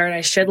shouldn't matter. And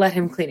I should let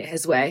him clean it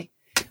his way.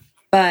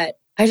 But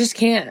I just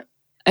can't.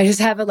 I just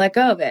haven't let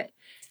go of it.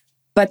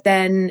 But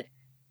then,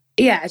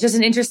 it's just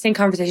an interesting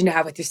conversation to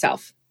have with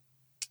yourself.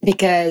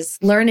 Because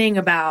learning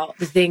about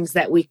the things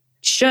that we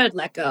should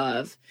let go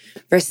of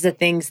versus the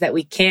things that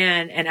we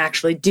can and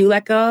actually do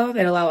let go of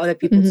and allow other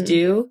people to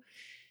do,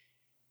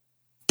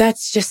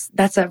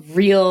 that's a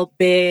real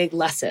big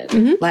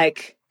lesson.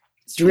 Like,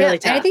 it's really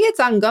tough. And I think it's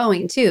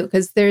ongoing too,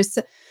 because there's,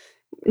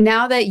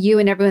 now that you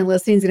and everyone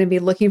listening is going to be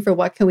looking for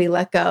what can we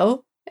let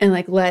go and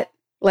like let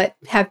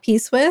have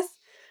peace with,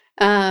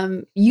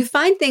 you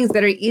find things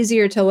that are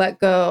easier to let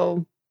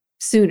go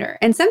sooner.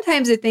 And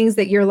sometimes the things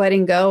that you're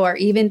letting go are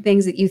even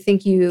things that you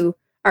think you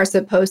are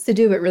supposed to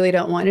do, but really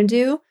don't want to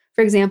do.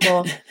 For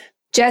example,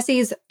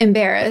 Jesse's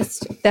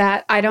embarrassed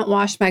that I don't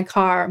wash my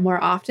car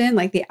more often,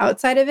 like the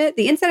outside of it.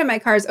 The inside of my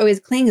car is always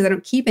clean because I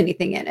don't keep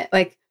anything in it.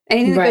 Like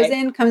anything that goes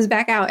in comes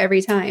back out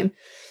every time.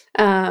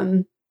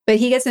 But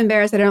he gets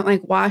embarrassed that I don't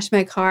like wash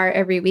my car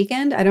every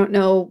weekend. I don't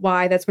know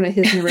why that's one of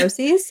his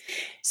neuroses.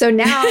 So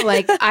now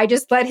like I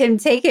just let him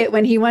take it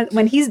when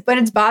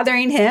it's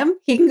bothering him,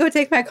 he can go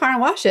take my car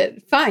and wash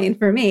it. Fine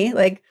for me.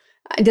 Like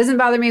it doesn't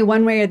bother me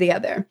one way or the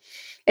other.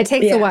 It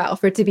takes a while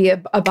for it to be a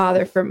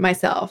bother for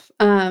myself.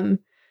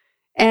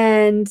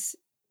 And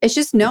it's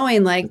just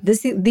knowing like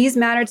these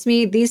matter to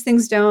me, these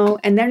things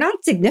don't, and they're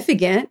not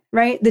significant,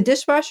 right? The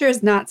dishwasher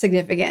is not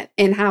significant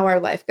in how our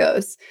life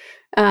goes.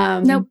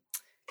 Nope.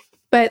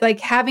 But like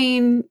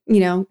having,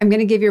 I'm going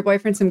to give your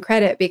boyfriend some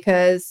credit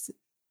because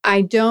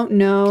I don't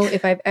know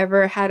if I've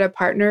ever had a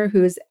partner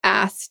who's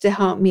asked to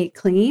help me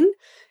clean.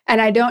 And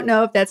I don't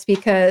know if that's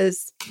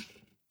because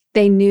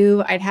they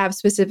knew I'd have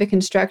specific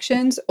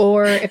instructions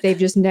or if they've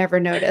just never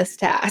noticed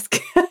to ask.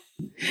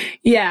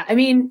 Yeah. I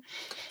mean,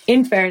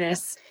 in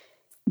fairness,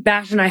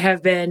 Bash and I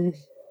have been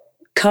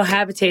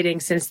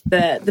cohabitating since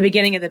the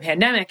beginning of the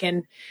pandemic.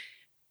 And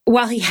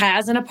while he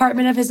has an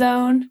apartment of his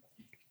own,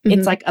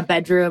 it's like a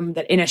bedroom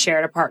that in a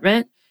shared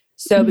apartment.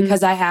 So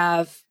because I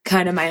have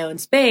kind of my own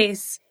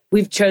space,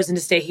 we've chosen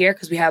to stay here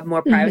because we have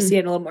more privacy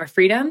and a little more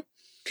freedom.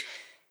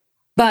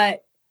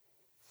 But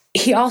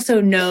he also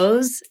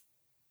knows,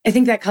 I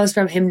think that comes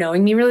from him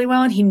knowing me really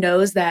well. And he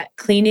knows that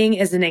cleaning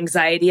is an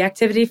anxiety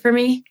activity for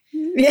me.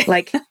 Yeah.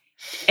 Like,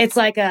 it's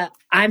like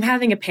I'm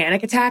having a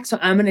panic attack, so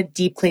I'm going to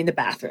deep clean the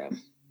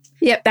bathroom.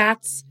 Yep.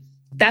 That's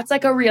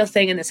like a real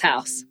thing in this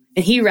house.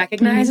 And he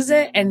recognizes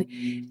it. And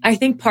I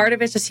think part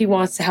of it's just he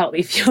wants to help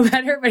me feel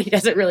better, but he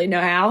doesn't really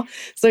know how.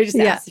 So he just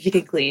asks if he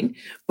can clean,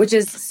 which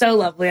is so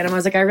lovely. And I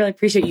was like, I really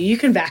appreciate you. You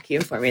can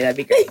vacuum for me. That'd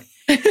be great.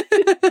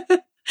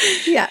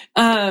 Yeah.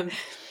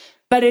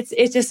 But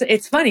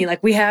it's funny.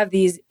 Like we have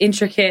these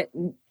intricate,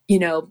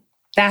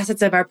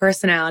 facets of our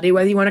personality,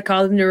 whether you want to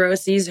call them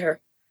neuroses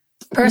or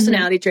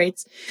personality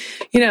traits,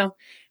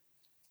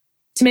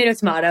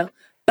 tomato.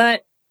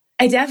 But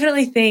I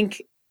definitely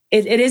think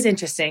it is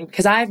interesting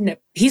because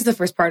he's the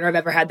first partner I've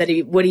ever had that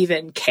he would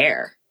even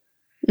care.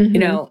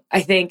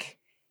 I think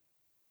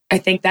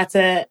it's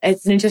an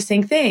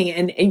interesting thing.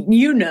 And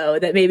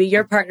that maybe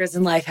your partners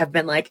in life have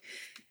been like,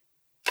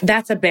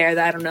 that's a bear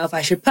that I don't know if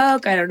I should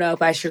poke. I don't know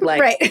if I should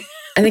I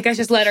think I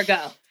should let her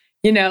go,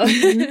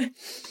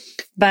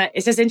 But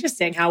it's just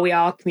interesting how we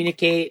all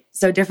communicate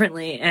so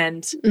differently.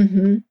 And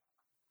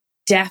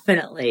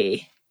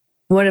definitely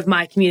one of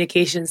my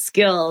communication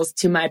skills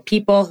to my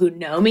people who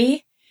know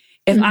me,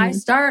 if I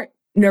start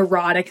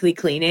neurotically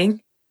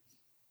cleaning,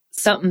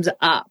 something's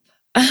up.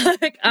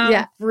 Like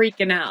I'm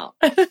freaking out.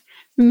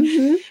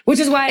 Which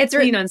is why I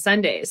clean on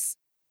Sundays.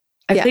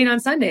 I clean on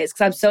Sundays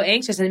because I'm so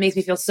anxious and it makes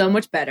me feel so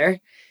much better.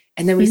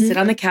 And then we sit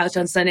on the couch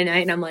on Sunday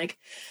night and I'm like,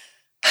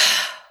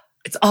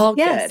 it's all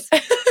good.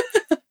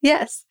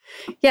 Yes.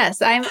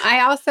 I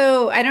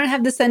don't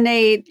have the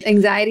Sunday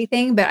anxiety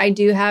thing, but I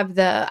do have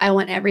I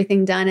want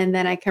everything done and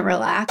then I can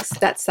relax.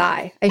 That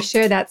sigh. I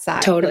share that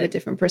sigh with a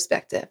different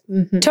perspective.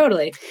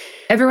 Totally.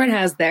 Everyone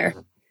has their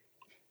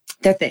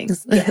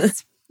things.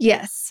 Yes.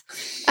 Yes.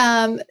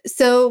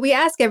 So we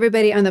ask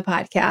everybody on the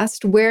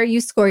podcast where you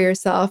score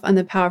yourself on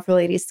the Powerful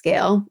Lady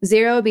scale,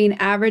 0 being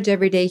average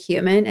everyday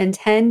human and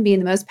 10 being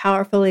the most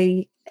powerful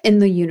lady in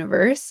the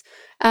universe.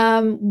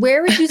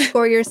 Where would you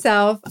score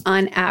yourself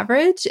on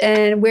average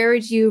and where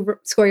would you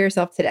score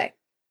yourself today?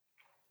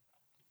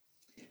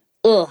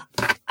 This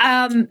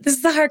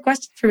is a hard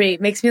question for me.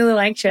 It makes me a little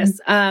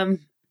anxious.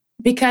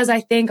 Because I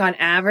think on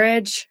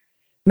average,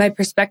 my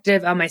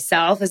perspective on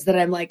myself is that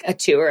I'm like a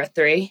 2 or a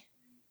 3.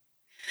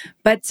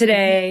 But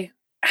today,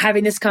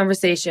 having this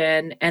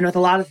conversation and with a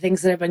lot of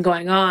things that have been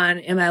going on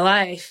in my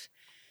life,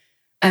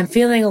 I'm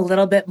feeling a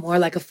little bit more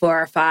like a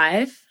 4 or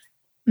 5.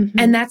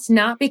 And that's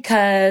not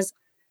because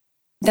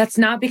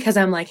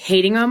I'm like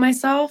hating on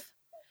myself.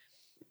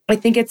 I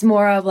think it's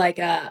more of like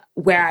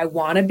where I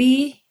want to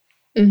be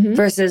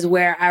versus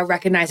where I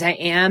recognize I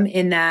am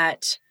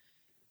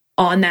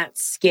on that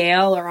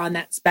scale or on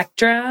that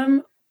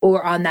spectrum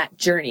or on that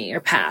journey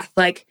or path.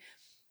 Like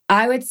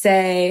I would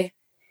say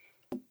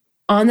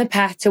on the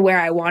path to where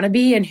I want to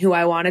be and who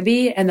I want to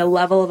be and the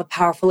level of a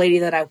powerful lady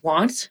that I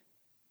want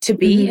to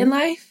be in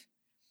life.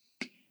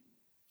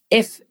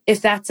 If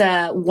that's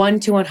a 1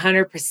 to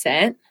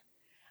 100%,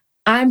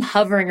 I'm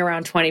hovering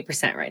around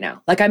 20% right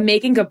now. Like I'm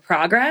making good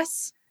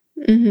progress,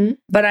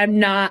 but I'm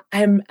not,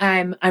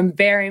 I'm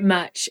very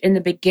much in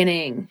the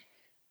beginning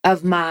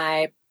of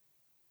my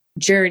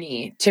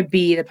journey to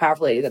be the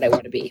powerful lady that I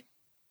want to be.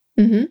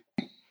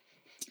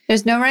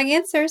 There's no wrong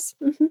answers.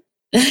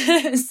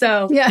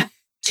 So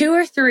 2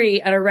 or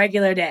 3 on a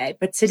regular day.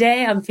 But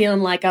today I'm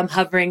feeling like I'm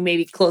hovering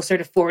maybe closer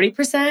to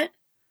 40%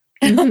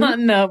 on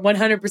the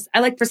 100%.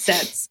 I like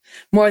percents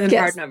more than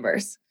hard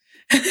numbers.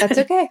 That's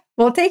okay.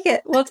 We'll take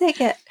it.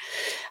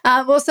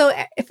 So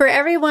for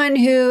everyone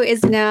who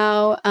is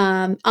now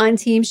on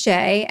Team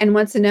Shay and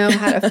wants to know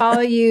how to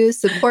follow you,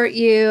 support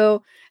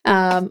you,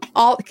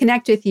 all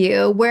connect with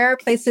you, where are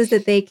places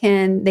that they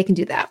can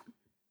do that?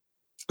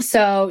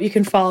 So you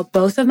can follow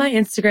both of my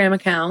Instagram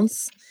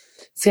accounts.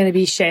 It's going to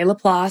be Shay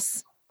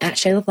Laplace, at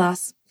Shay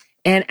Laplace,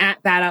 and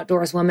at Bad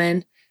Outdoors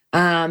Woman.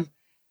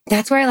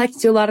 That's where I like to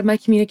do a lot of my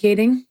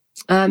communicating.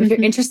 If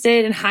you're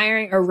interested in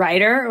hiring a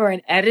writer or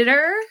an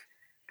editor,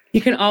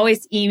 you can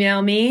always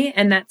email me,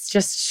 and that's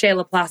just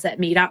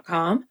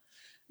shaylaplace@me.com.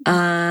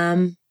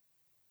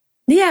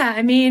 Yeah,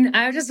 I mean,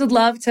 I just would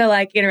love to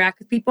like interact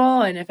with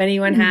people. And if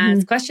anyone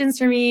has questions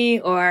for me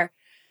or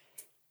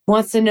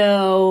wants to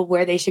know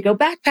where they should go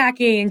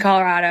backpacking in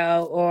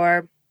Colorado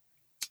or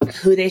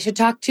who they should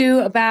talk to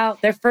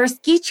about their first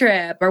ski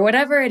trip or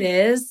whatever it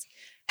is,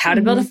 how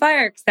to build a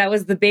fire, because that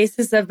was the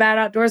basis of Bad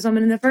Outdoors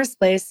Woman in the first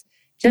place,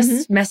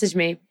 just message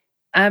me.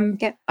 I'm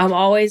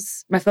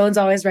always, my phone's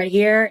always right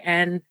here.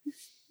 And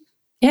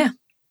yeah.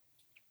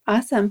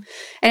 Awesome.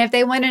 And if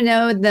they want to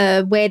know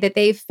the way that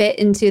they fit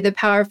into the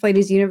Powerful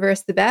Ladies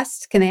universe the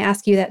best, can they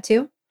ask you that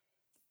too?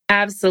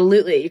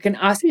 Absolutely. You can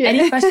ask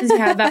any questions you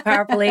have about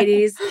Powerful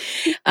Ladies.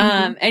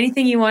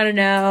 Anything you want to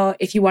know.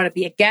 If you want to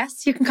be a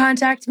guest, you can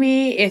contact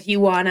me. If you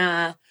want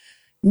to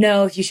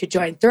know if you should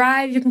join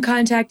Thrive, you can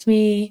contact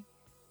me.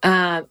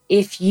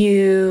 If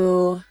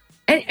you,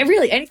 and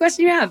really any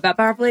question you have about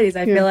Powerful Ladies,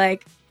 I feel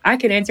like I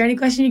can answer any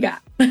question you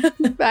got.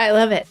 I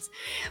love it.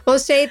 Well,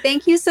 Shay,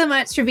 thank you so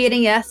much for being a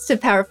yes to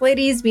Powerful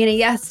Ladies, being a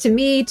yes to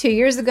me 2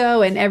 years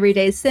ago and every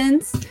day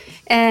since.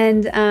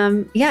 And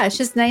it's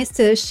just nice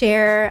to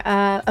share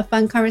a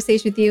fun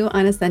conversation with you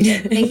on a Sunday.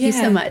 Thank you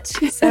so much.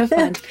 So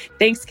fun.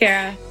 Thanks,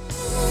 Kara.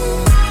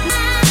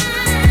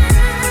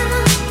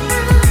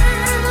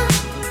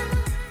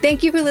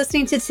 Thank you for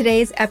listening to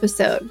today's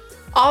episode.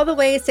 All the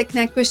ways to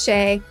connect with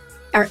Shay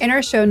are in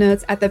our show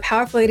notes at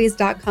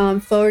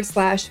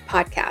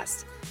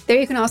thepowerfulladies.com/podcast. There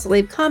you can also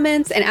leave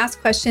comments and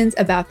ask questions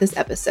about this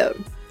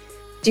episode.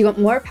 Do you want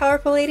more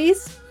Powerful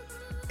Ladies?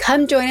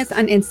 Come join us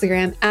on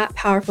Instagram at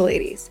Powerful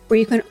Ladies, where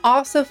you can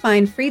also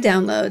find free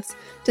downloads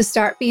to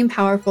start being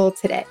powerful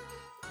today.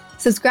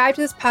 Subscribe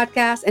to this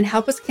podcast and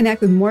help us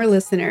connect with more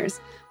listeners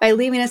by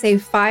leaving us a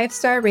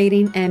 5-star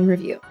rating and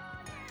review.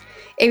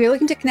 If you're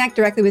looking to connect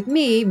directly with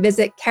me,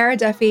 visit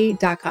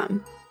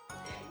karaduffy.com.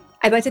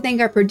 I'd like to thank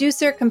our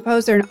producer,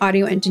 composer, and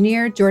audio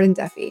engineer, Jordan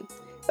Duffy.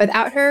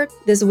 Without her,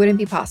 this wouldn't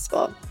be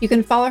possible. You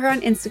can follow her on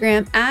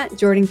Instagram at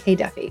Jordan K.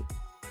 Duffy.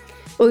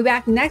 We'll be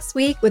back next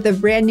week with a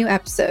brand new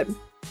episode.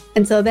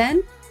 Until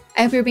then,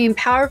 I hope you're being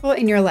powerful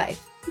in your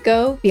life.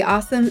 Go be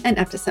awesome and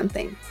up to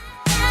something.